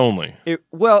wives only.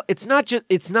 it's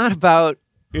not about.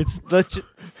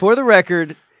 For the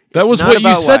record. That it's was not what you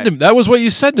about said wives. to That was what you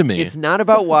said to me. It's not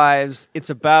about wives. It's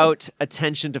about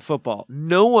attention to football.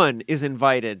 No one is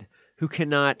invited who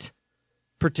cannot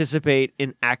participate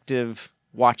in active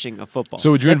watching of football.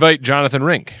 So would you invite Jonathan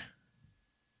Rink?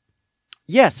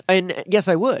 Yes, and yes,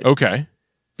 I would. Okay.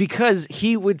 Because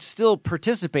he would still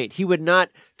participate. He would not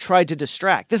try to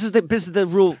distract. This is the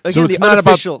rule. Again, So it's the not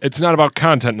unofficial. about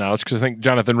content knowledge because I think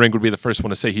Jonathan Rink would be the first one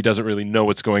to say he doesn't really know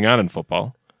what's going on in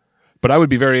football. But I would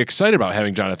be very excited about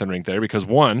having Jonathan Rink there because,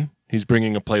 one, he's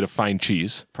bringing a plate of fine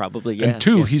cheese. Probably, yes. And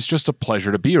two, yes. he's just a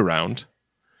pleasure to be around.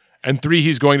 And three,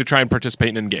 he's going to try and participate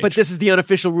and engage. But this is the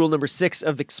unofficial rule number 6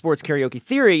 of the sports karaoke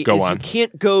theory. Go is on. You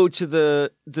can't go to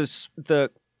the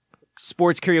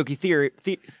sports karaoke theory.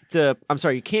 You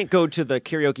can't go to the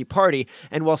karaoke party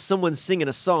and while someone's singing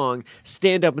a song,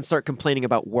 stand up and start complaining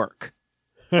about work.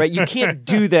 Right? You can't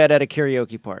do that at a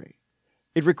karaoke party.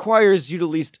 It requires you to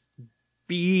at least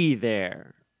be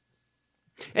there.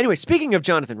 Anyway, speaking of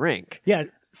Jonathan Rink. Yeah,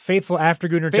 faithful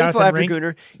Aftergooner Faithful Jonathan Rink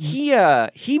Aftergooner,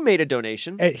 he made a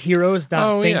donation. at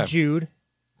heroes.stjudge.org/the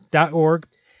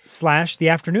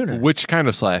Afternooner. Which kind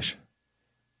of slash?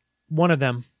 One of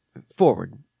them.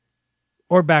 Forward.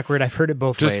 Or backward. I've heard it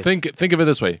both ways. Just think of it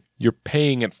this way. You're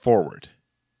paying it forward.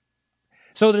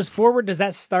 So does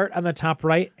that start on the top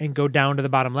right and go down to the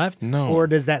bottom left? No. Or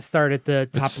does that start at the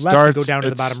top It left and go down to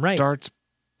it the bottom right? starts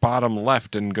bottom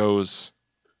left and goes...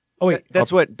 Oh wait,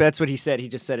 That's what he said. He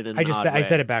just said it in I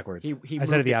said it backwards. He I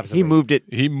said it the opposite. He way. moved it.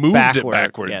 He moved Backward, it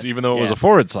backwards, yes. even though it was Yeah. a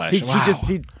forward slash. He Wow.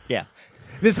 yeah.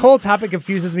 This whole topic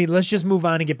confuses me. Let's just move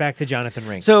on and get back to Jonathan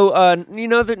Rink. So,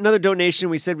 another donation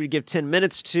we said we'd give 10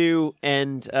 minutes to,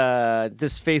 and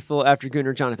this faithful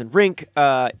Aftergooner, Jonathan Rink,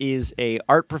 is a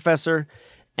art professor,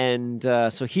 and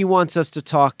so he wants us to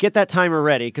talk. Get that timer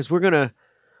ready, because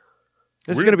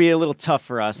this is going to be a little tough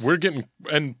for us.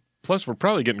 And plus we're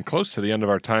probably getting close to the end of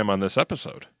our time on this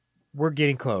episode. We're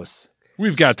getting close.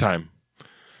 We've got time.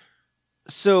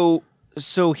 So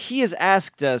he has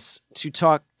asked us to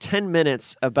talk 10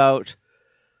 minutes about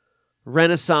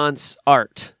Renaissance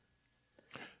art.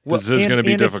 This is going to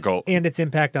be difficult. And its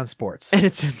impact on sports. And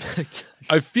its impact.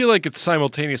 I feel like it's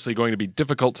simultaneously going to be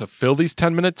difficult to fill these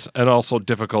 10 minutes and also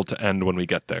difficult to end when we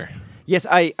get there. Yes,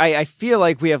 I feel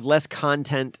like we have less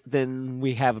content than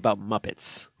we have about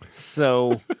Muppets.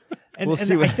 So we'll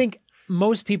see. I think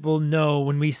most people know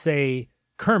when we say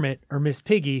Kermit or Miss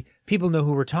Piggy, people know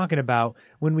who we're talking about.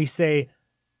 When we say,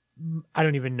 I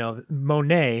don't even know,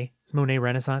 Monet, is Monet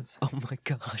Renaissance? Oh my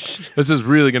gosh. This is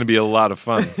really going to be a lot of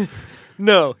fun.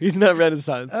 No, he's not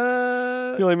Renaissance.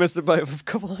 Uh, You only missed it by a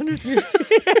couple hundred years.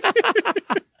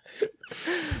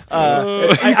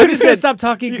 I'm just going to stop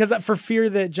talking because for fear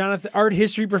that art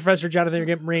history professor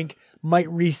Jonathan Rink might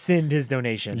rescind his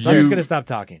donation. So I'm just going to stop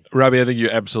talking. Robbie, I think you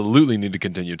absolutely need to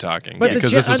continue talking But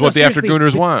because this is what the seriously,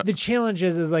 Aftergooners want. The challenge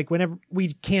is like whenever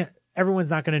we can't,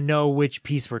 everyone's not going to know which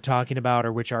piece we're talking about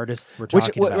or which artist we're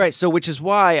talking about. Right, so which is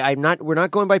why we're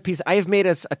not going by piece. I have made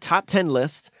us a top 10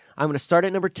 list. I'm going to start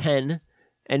at number 10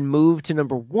 and move to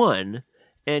number 1.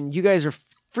 And you guys are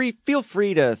feel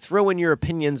free to throw in your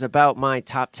opinions about my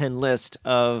top 10 list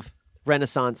of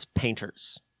Renaissance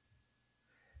painters.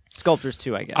 Sculptors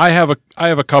too, I guess. I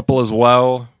have a couple as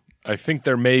well. I think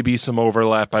there may be some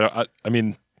overlap. I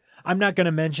mean, I'm not going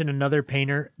to mention another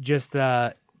painter just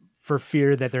for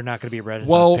fear that they're not going to be a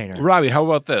Renaissance painter. Robbie, how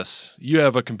about this? You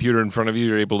have a computer in front of you.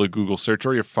 You're able to Google search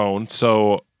or your phone.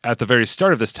 So at the very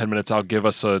start of this 10 minutes, I'll give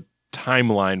us a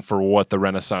timeline for what the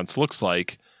Renaissance looks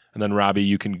like. And then, Robbie,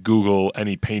 you can Google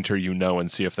any painter you know and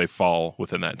see if they fall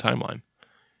within that timeline.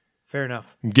 Fair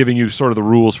enough. I'm giving you sort of the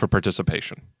rules for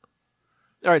participation.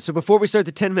 All right, so before we start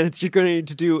the 10 minutes, you're going to need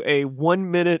to do a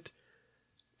 1-minute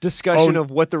discussion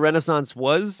of what the Renaissance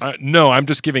was. No, I'm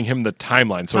just giving him the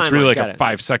timeline. So it's really like got a it.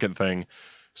 5-second thing.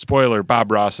 Spoiler,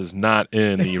 Bob Ross is not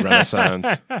in the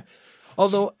Renaissance.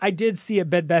 Although I did see at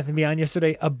Bed Bath & Beyond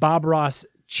yesterday a Bob Ross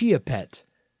Chia Pet.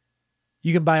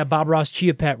 You can buy a Bob Ross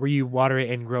Chia Pet where you water it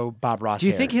and grow Bob Ross Do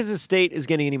you hair. think his estate is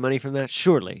getting any money from that?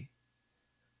 Surely.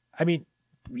 I mean,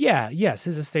 yes,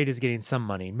 his estate is getting some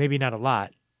money. Maybe not a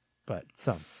lot, but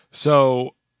some.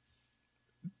 So,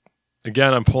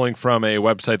 again, I'm pulling from a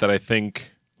website that I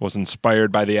think was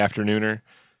inspired by the Afternooner,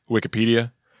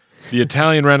 Wikipedia. The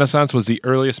Italian Renaissance was the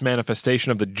earliest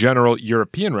manifestation of the general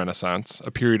European Renaissance, a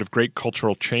period of great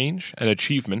cultural change and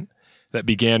achievement that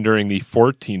began during the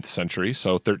 14th century,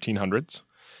 so 1300s,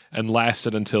 and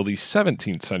lasted until the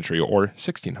 17th century, or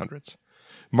 1600s,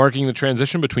 marking the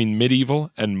transition between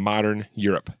medieval and modern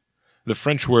Europe. The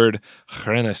French word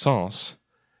Renaissance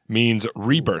means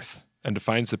rebirth and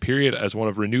defines the period as one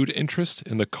of renewed interest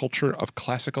in the culture of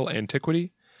classical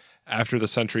antiquity after the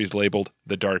centuries labeled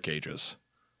the Dark Ages.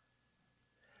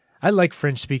 I like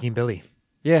French-speaking Billy.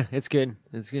 Yeah, it's good.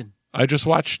 It's good. I just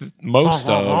watched most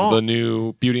of the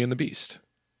new Beauty and the Beast.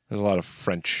 There's a lot of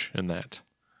French in that.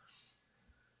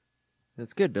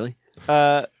 That's good, Billy.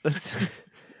 All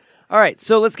right,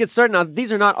 so let's get started. Now,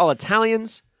 these are not all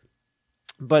Italians,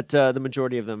 but the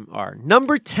majority of them are.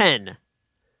 Number 10.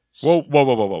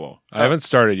 Whoa. I haven't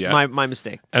started yet. My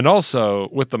mistake. And also,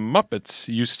 with the Muppets,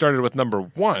 you started with number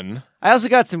 1. I also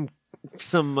got some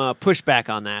pushback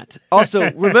on that.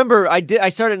 Also, remember, I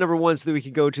started at number 1 so that we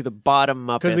could go to the bottom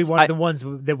Muppets. Because we wanted the ones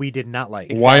that we did not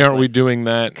like. Why aren't we doing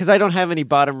that? Because I don't have any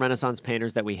bottom Renaissance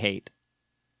painters that we hate.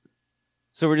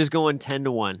 So we're just going 10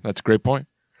 to 1. That's a great point.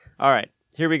 All right,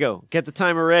 here we go. Get the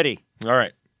timer ready. All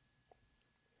right.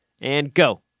 And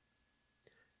go.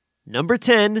 Number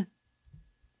 10,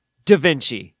 Da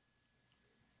Vinci.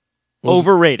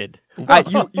 Overrated.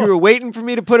 You were waiting for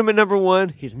me to put him at number 1.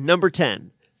 He's number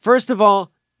 10. First of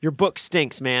all, your book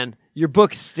stinks, man. Your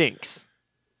book stinks.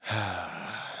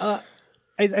 As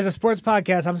a sports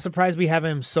podcast, I'm surprised we have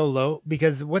him so low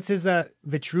because what's his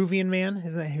Vitruvian Man?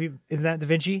 Isn't that Da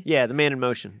Vinci? Yeah, the Man in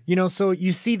Motion. You know, so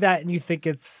you see that and you think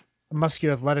it's a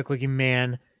muscular, athletic-looking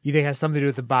man. You think it has something to do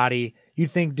with the body. You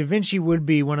think Da Vinci would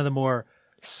be one of the more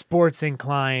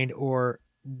sports-inclined or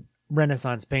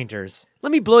Renaissance painters.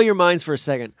 Let me blow your minds for a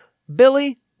second.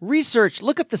 Billy,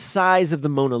 look up the size of the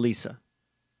Mona Lisa.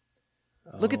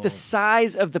 Look at the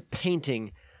size of the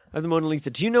painting of the Mona Lisa.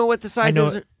 Do you know what the size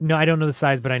is? No, I don't know the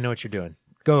size, but I know what you're doing.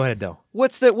 Go ahead, though.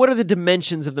 What are the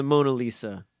dimensions of the Mona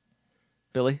Lisa,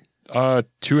 Billy?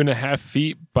 2.5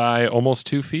 feet by almost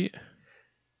 2 feet.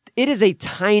 It is a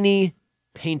tiny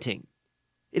painting.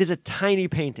 It is a tiny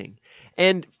painting.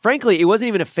 And frankly, it wasn't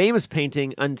even a famous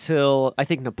painting until I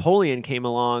think Napoleon came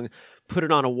along, put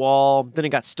it on a wall, then it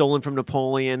got stolen from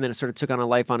Napoleon, then it sort of took on a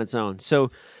life on its own.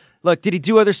 So, look, did he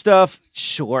do other stuff?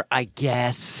 Sure, I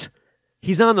guess.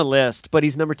 He's on the list, but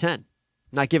he's number 10.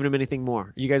 Not giving him anything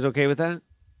more. You guys okay with that?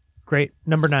 Great.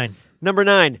 Number 9. Number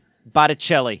 9,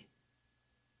 Botticelli.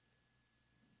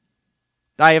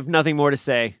 I have nothing more to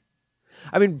say.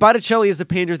 I mean, Botticelli is the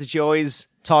painter that you always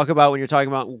talk about when you're talking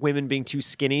about women being too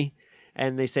skinny.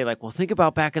 And they say, like, well, think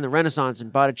about back in the Renaissance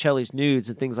and Botticelli's nudes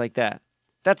and things like that.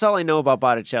 That's all I know about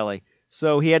Botticelli.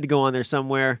 So he had to go on there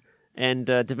somewhere, and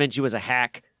Da Vinci was a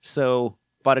hack. So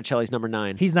Botticelli's number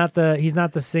 9. He's not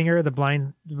the singer, the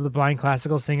blind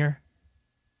classical singer.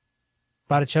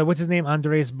 Botticelli. What's his name?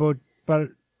 It's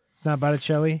not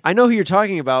Botticelli. I know who you're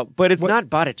talking about, but it's not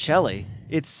Botticelli.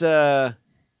 It's what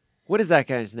is that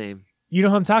guy's name? You know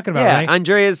who I'm talking about, yeah, right?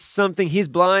 Andreas something. He's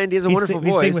blind. He has a wonderful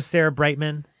voice. He sang with Sarah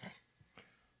Brightman.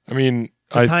 I mean,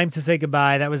 Time to Say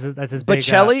Goodbye. That's his big.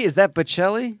 Bocelli? Is that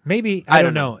Bocelli? Maybe. I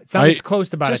don't know. It sounds close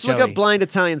to Botticelli. Just look up blind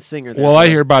Italian singer. There. Well, I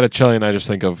hear Botticelli and I just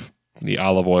think of the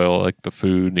olive oil, like the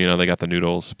food. You know, they got the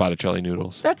noodles, Botticelli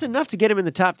noodles. That's enough to get him in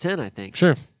the top 10, I think.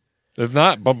 Sure. If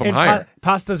not, bump him higher.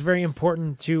 Pasta's very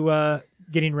important to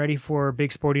getting ready for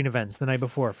big sporting events the night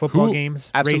before. Football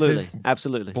games, races.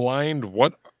 Absolutely. Blind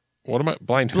what? What am I?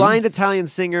 Blind who? Blind Italian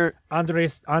singer. Andrea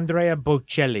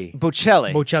Bocelli.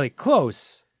 Bocelli.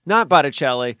 Close. Not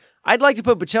Botticelli. I'd like to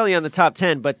put Bocelli on the top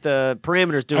 10, but the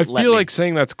parameters don't let me. I feel like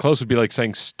saying that's close would be like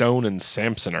saying Stone and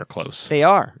Samson are close. They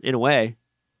are, in a way.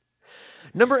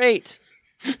 Number 8.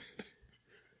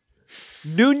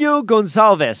 Nuno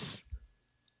Gonçalves.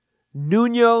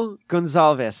 Nuno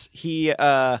Gonçalves.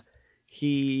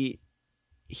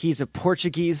 He's a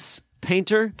Portuguese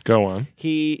painter. Go on.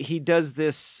 He does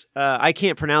this. I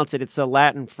can't pronounce it. It's a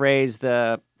Latin phrase.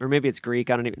 Or maybe it's Greek.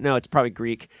 I don't even know. It's probably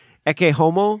Greek. Ecce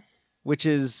homo, which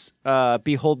is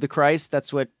behold the Christ.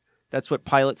 That's what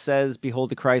Pilate says.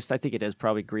 Behold the Christ. I think it is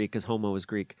probably Greek because homo is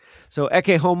Greek. So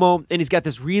ecce homo, and he's got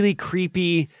this really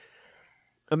creepy,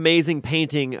 amazing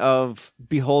painting of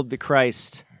behold the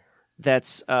Christ.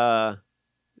 That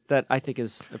I think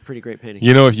is a pretty great painting.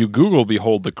 You know, if you Google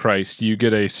Behold the Christ, you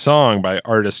get a song by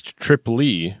artist Trip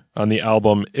Lee on the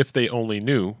album If They Only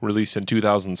Knew, released in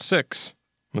 2006.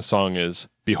 The song is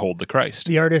Behold the Christ.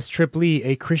 The artist Trip Lee,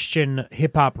 a Christian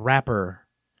hip-hop rapper.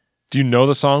 Do you know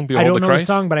the song Behold the Christ? I don't know the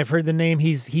song, but I've heard the name.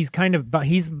 He's behind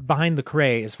the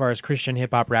cray as far as Christian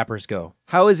hip-hop rappers go.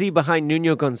 How is he behind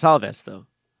Nuno Gonçalves, though?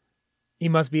 He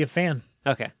must be a fan.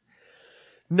 Okay.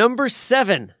 Number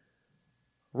 7,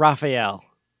 Raphael.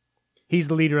 He's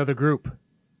the leader of the group.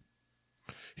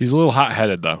 He's a little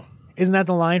hot-headed, though. Isn't that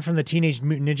the line from the Teenage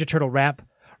Mutant Ninja Turtle rap?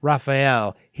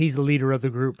 Raphael, he's the leader of the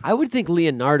group. I would think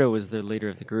Leonardo is the leader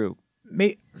of the group.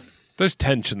 There's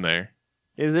tension there.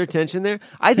 Is there tension there?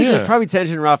 I think there's probably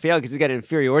tension in Raphael because he's got an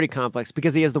inferiority complex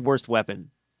because he has the worst weapon.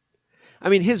 I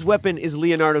mean, his weapon is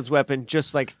Leonardo's weapon,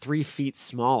 just like 3 feet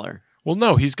smaller. Well,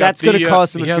 no, he's got That's going to cause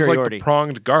some inferiority. He has like the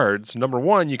pronged guards. Number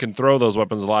 1, you can throw those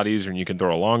weapons a lot easier than you can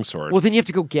throw a longsword. Well, then you have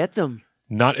to go get them.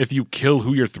 Not if you kill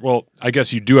who you're... well, I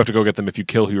guess you do have to go get them if you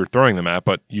kill who you're throwing them at,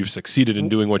 but you've succeeded in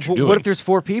doing what you're doing. What if there's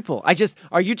 4 people?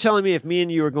 Are you telling me if me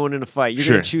and you are going in a fight, you're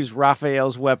going to choose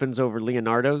Raphael's weapons over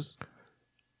Leonardo's?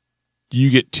 You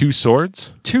get 2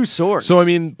 swords? 2 swords. So, I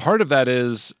mean, part of that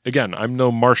is, again, I'm no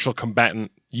martial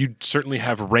combatant. You certainly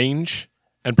have range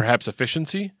and perhaps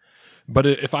efficiency, But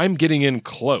if I'm getting in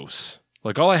close,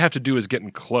 like all I have to do is get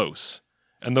in close,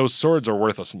 and those swords are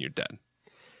worthless and you're dead.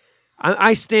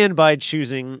 I stand by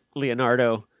choosing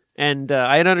Leonardo, and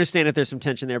I understand that there's some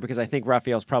tension there because I think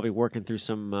Raphael's probably working through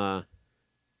some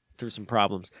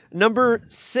problems. Number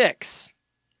 6,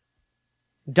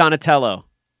 Donatello.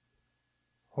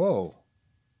 Whoa.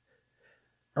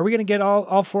 Are we going to get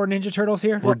all 4 Ninja Turtles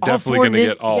here? We're definitely going to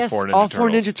get all 4 Ninja Turtles. All 4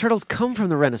 Ninja Turtles come from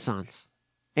the Renaissance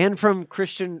and from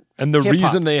Christian And the hip-hop.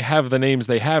 reason they have the names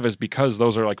they have is because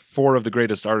those are like 4 of the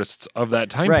greatest artists of that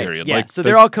time Right, period. yeah. Like So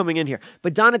they're all coming in here.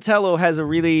 But Donatello has a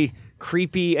really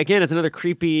creepy, again, it's another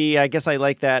creepy, I guess I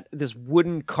like that, this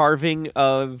wooden carving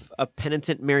of a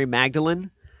penitent Mary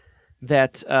Magdalene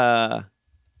that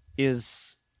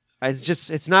is...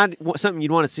 It's not something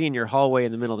you'd want to see in your hallway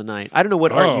in the middle of the night. I don't know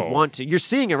what art you'd want to. You're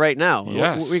seeing it right now.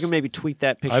 Yes. We can maybe tweet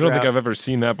that picture I don't think out. I've ever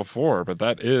seen that before, but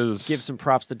that is... Give some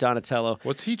props to Donatello.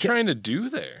 What's he trying to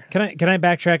do there? Can I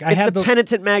backtrack? I It's have the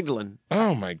penitent Magdalene.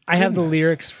 Oh my goodness. I have the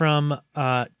lyrics from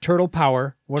Turtle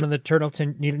Power, one of the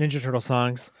Ninja Turtle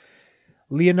songs.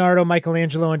 Leonardo,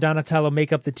 Michelangelo, and Donatello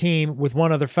make up the team with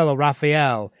one other fellow,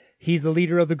 Raphael. He's the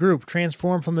leader of the group,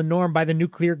 transformed from the norm by the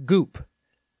nuclear goop.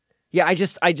 Yeah, I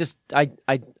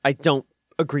don't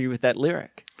agree with that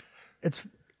lyric. It's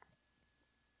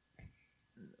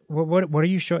what are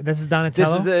you showing? This is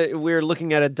Donatello. We're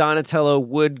looking at a Donatello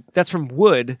wood. That's from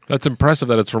wood. That's impressive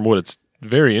that it's from wood. It's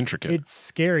very intricate. It's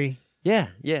scary. Yeah.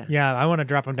 Yeah, I want to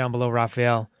drop him down below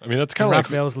Raphael. I mean, that's kind of like...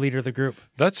 Raphael's leader of the group.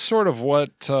 That's sort of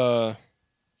what,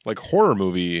 like horror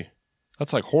movie...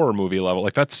 That's like horror movie level.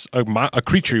 Like that's a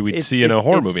creature we'd see in a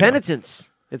horror movie. Penitence.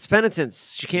 It's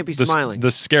penitence. She can't be smiling. The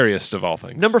scariest of all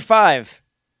things. Number 5,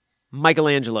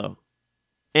 Michelangelo.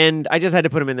 And I just had to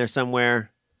put him in there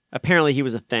somewhere. Apparently he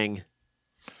was a thing.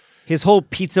 His whole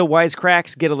pizza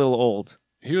wisecracks get a little old.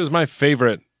 He was my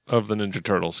favorite of the Ninja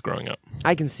Turtles growing up.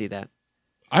 I can see that.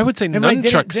 I would say And like,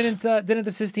 nunchucks. didn't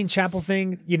the Sistine Chapel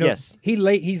thing? You know, Yes.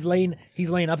 He's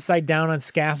laying upside down on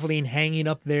scaffolding, hanging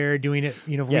up there, doing it.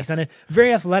 You know, weeks Yes. on it.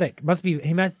 Very athletic.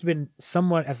 He must have been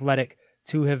somewhat athletic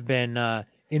to have been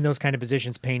in those kind of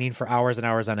positions, painting for hours and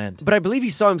hours on end. But I believe he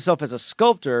saw himself as a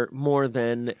sculptor more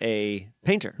than a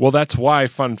painter. Well, that's why,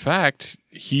 fun fact,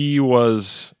 he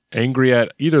was angry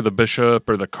at either the bishop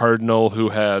or the cardinal who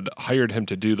had hired him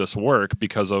to do this work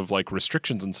because of like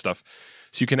restrictions and stuff.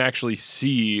 So you can actually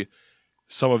see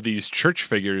some of these church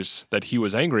figures that he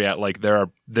was angry at, like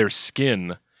their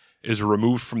skin is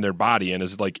removed from their body and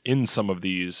is like in some of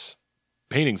these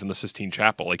paintings in the Sistine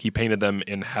Chapel. Like he painted them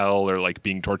in hell or like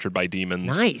being tortured by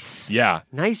demons. Nice. Yeah.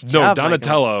 Nice No, job,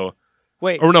 Donatello.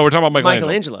 Wait. Or no, we're talking about Michelangelo.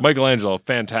 Michelangelo. Michelangelo,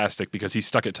 fantastic because he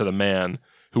stuck it to the man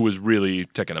who was really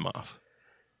ticking him off.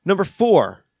 Number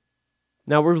 4.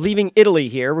 Now we're leaving Italy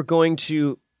here. We're going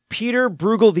to Peter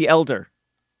Bruegel the Elder,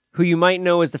 who you might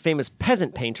know as the famous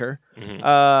peasant painter.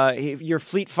 If you're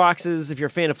Fleet Foxes, if you're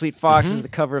a fan of Fleet Foxes, the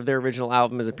cover of their original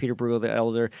album is a Peter Bruegel the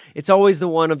Elder. It's always the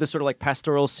one of the sort of like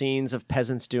pastoral scenes of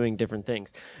peasants doing different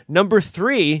things. Number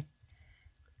 3,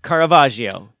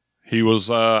 Caravaggio. He was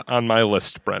on my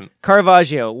list, Brent.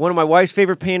 Caravaggio, one of my wife's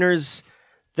favorite painters.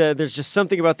 There's just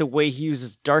something about the way he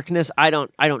uses darkness. I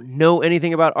don't know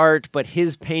anything about art, but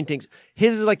his paintings,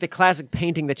 his is like the classic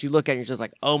painting that you look at and you're just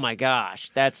like, oh my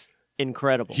gosh, that's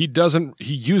incredible. He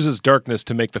uses darkness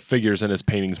to make the figures in his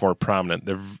paintings more prominent.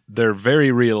 They're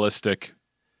very realistic,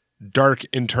 dark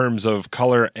in terms of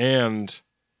color and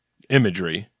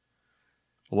imagery.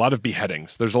 A lot of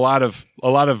beheadings. There's a lot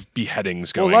of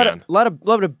beheadings going on. A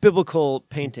lot of biblical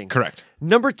painting. Correct.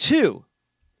 Number 2,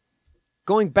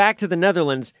 going back to the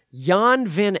Netherlands, Jan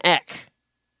van Eyck.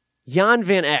 Jan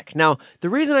van Eyck. Now, the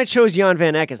reason I chose Jan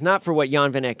van Eyck is not for what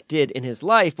Jan van Eyck did in his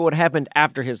life, but what happened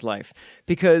after his life.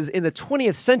 Because in the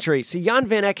 20th century, Jan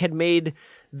van Eyck had made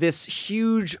this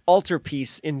huge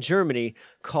altarpiece in Germany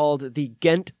called the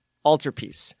Ghent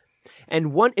altarpiece.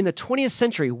 And in the 20th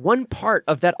century, one part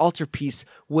of that altarpiece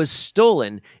was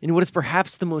stolen in what is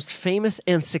perhaps the most famous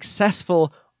and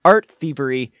successful art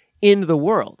thievery in the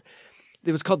world.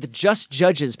 It was called the Just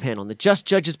Judges panel. And the Just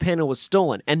Judges panel was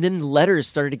stolen. And then letters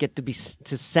started to get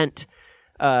sent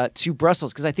to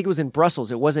Brussels, because I think it was in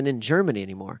Brussels. It wasn't in Germany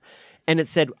anymore. And it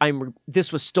said,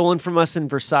 this was stolen from us in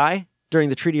Versailles during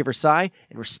the Treaty of Versailles,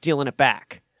 and we're stealing it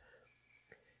back.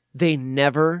 They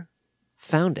never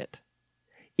found it.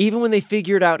 Even when they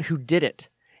figured out who did it.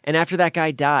 And after that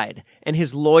guy died, and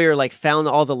his lawyer found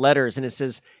all the letters, and it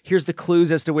says, here's the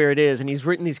clues as to where it is. And he's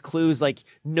written these clues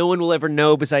no one will ever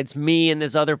know besides me and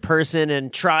this other person,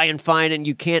 and try and find it, and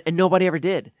you can't. And nobody ever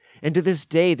did. And to this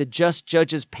day, the Just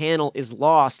Judges panel is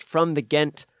lost from the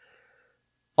Ghent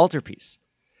altarpiece.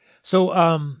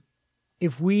 So,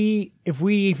 if we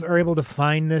are able to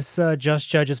find this Just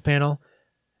Judges panel,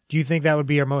 do you think that would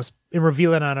be our most, and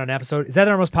reveal it on an episode? Is that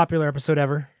our most popular episode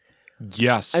ever?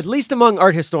 Yes. At least among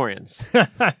art historians.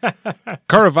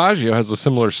 Caravaggio has a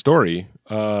similar story.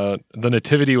 The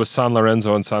Nativity with San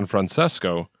Lorenzo and San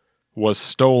Francesco was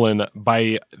stolen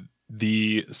by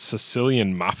the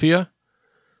Sicilian Mafia.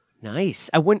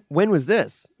 Nice. When was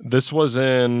this? This was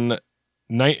in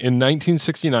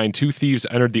 1969. Two thieves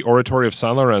entered the Oratory of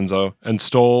San Lorenzo and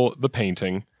stole the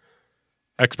painting.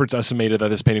 Experts estimated that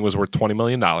this painting was worth $20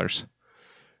 million.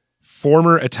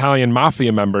 Former Italian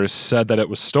mafia members said that it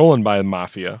was stolen by the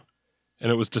mafia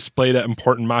and it was displayed at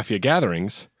important mafia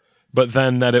gatherings, but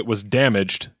then that it was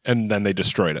damaged and then they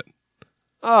destroyed it.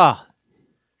 Oh.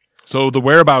 So the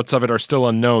whereabouts of it are still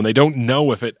unknown. They don't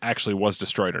know if it actually was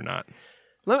destroyed or not.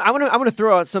 I want to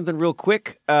throw out something real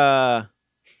quick. I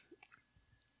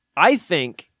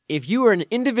think if you are an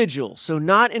individual, so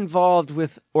not involved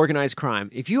with organized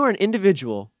crime, if you are an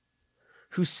individual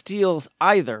who steals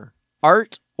either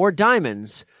art or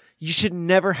diamonds, you should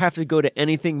never have to go to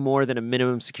anything more than a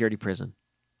minimum security prison.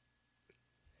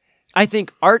 I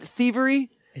think art thievery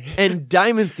and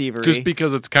diamond thievery. Just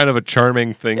because it's kind of a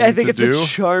charming thing I think to it's do. a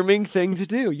charming thing to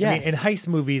do. Yes. I mean, and heist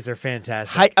movies are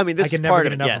fantastic. This I can is never part get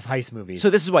of it, enough yes. of heist movies. So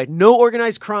this is why no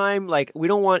organized crime. Like, we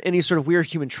don't want any sort of weird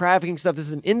human trafficking stuff. This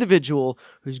is an individual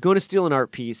who's going to steal an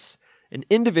art piece. An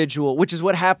individual, which is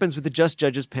what happens with the Just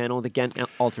Judges panel, the Ghent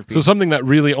altarpiece. So something that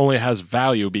really only has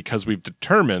value because we've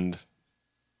determined,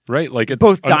 right? Like it's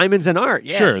both diamonds and art.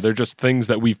 Yes. Sure, they're just things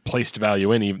that we've placed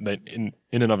value in, even that in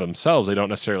and of themselves, they don't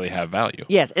necessarily have value.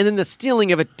 Yes, and then the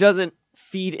stealing of it doesn't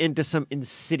feed into some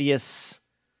insidious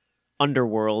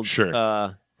underworld. Sure.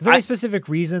 Is there any specific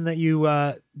reason that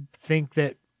you think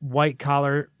that white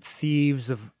collar thieves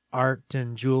of art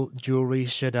and jewelry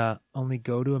should only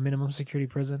go to a minimum security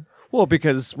prison? Well,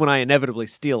 because when I inevitably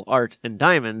steal art and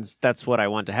diamonds, that's what I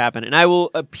want to happen. And I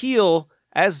will appeal,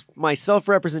 as my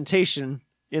self-representation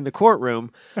in the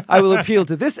courtroom, I will appeal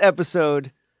to this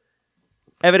episode,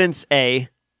 Evidence A.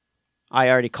 I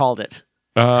already called it.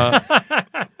 I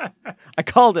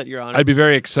called it, Your Honor. I'd be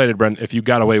very excited, Brent, if you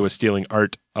got away with stealing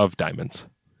art of diamonds.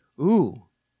 Ooh.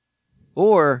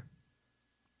 Or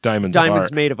Diamonds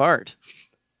diamonds made of art.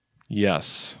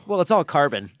 Yes. Well, it's all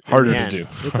carbon. in Harder the to end. do.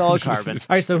 It's all carbon.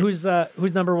 All right, so who's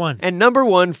number one? And number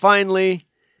one, finally,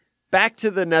 back to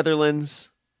the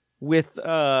Netherlands with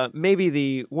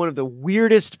maybe one of the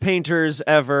weirdest painters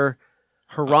ever,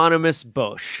 Hieronymus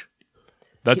Bosch.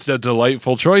 That's a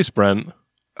delightful choice, Brent.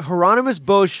 Hieronymus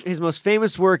Bosch, his most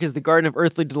famous work is The Garden of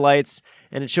Earthly Delights,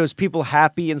 and it shows people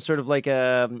happy in sort of like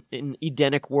an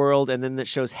Edenic world, and then it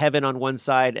shows heaven on one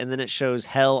side, and then it shows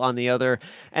hell on the other.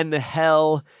 And the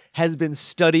hell has been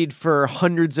studied for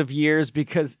hundreds of years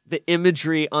because the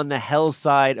imagery on the hell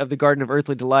side of The Garden of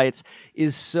Earthly Delights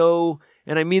is so,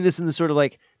 and I mean this in the sort of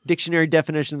like dictionary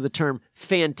definition of the term,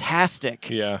 fantastic.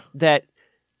 Yeah. That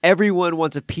everyone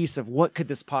wants a piece of what could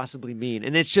this possibly mean.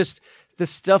 And it's just the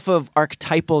stuff of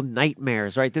archetypal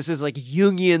nightmares, right? This is like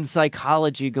Jungian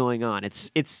psychology going on.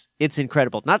 It's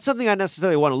incredible. Not something I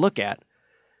necessarily want to look at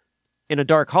in a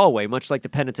dark hallway, much like the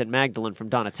Penitent Magdalene from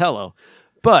Donatello.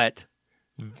 But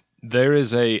there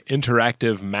is a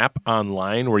interactive map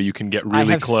online where you can get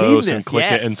really have close seen and this, click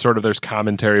yes. it, and sort of there's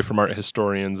commentary from art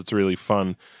historians. It's really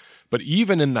fun. But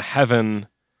even in the heaven,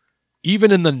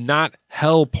 even in the not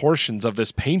hell portions of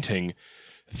this painting,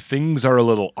 things are a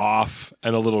little off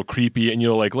and a little creepy, and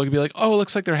you'll like look and be like, oh, it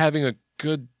looks like they're having a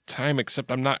good time,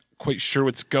 except I'm not quite sure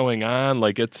what's going on.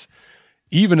 Like, it's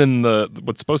even in the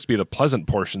what's supposed to be the pleasant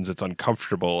portions, it's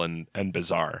uncomfortable and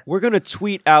bizarre. we're going to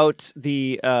tweet out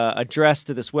the address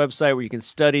to this website where you can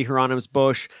study Hieronymus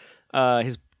Bosch,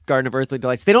 his Garden of Earthly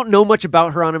Delights. They don't know much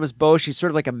about Hieronymus Bosch. He's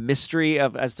sort of like a mystery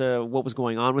as to what was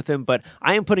going on with him, but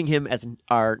I am putting him as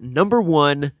our number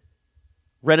one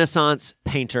Renaissance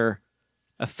painter,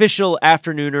 official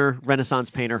afternooner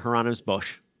Renaissance painter, Hieronymus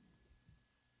Bosch.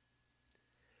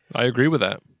 I agree with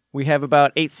that. We have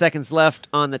about 8 seconds left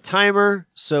on the timer,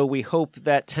 so we hope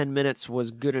that 10 minutes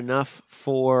was good enough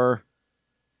for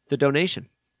the donation.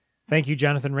 Thank you,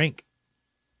 Jonathan Rink.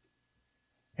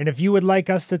 And if you would like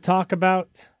us to talk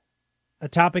about a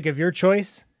topic of your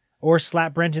choice or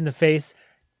slap Brent in the face,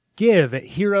 give at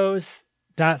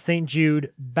heroes.stjude/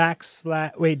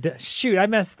 I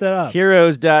messed that up.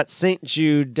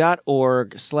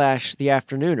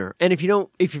 heroes.stjude.org/theafternooner. And if you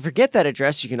forget that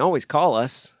address, you can always call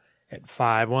us At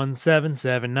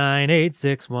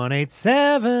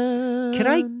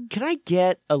 517-798-6187. Can I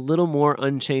get a little more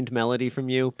Unchained Melody from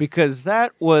you? Because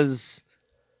that was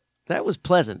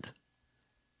pleasant.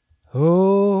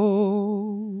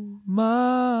 Oh,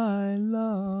 my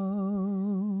love.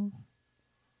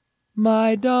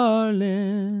 my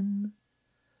darling.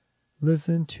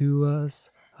 Listen to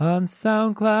us on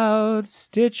SoundCloud,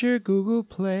 Stitcher, Google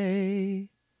Play,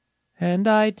 and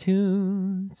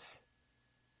iTunes.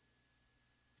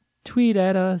 Tweet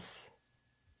at us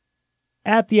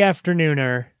at The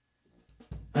Afternooner.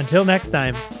 Until next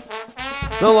time.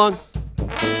 So long.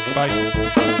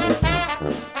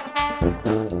 Bye.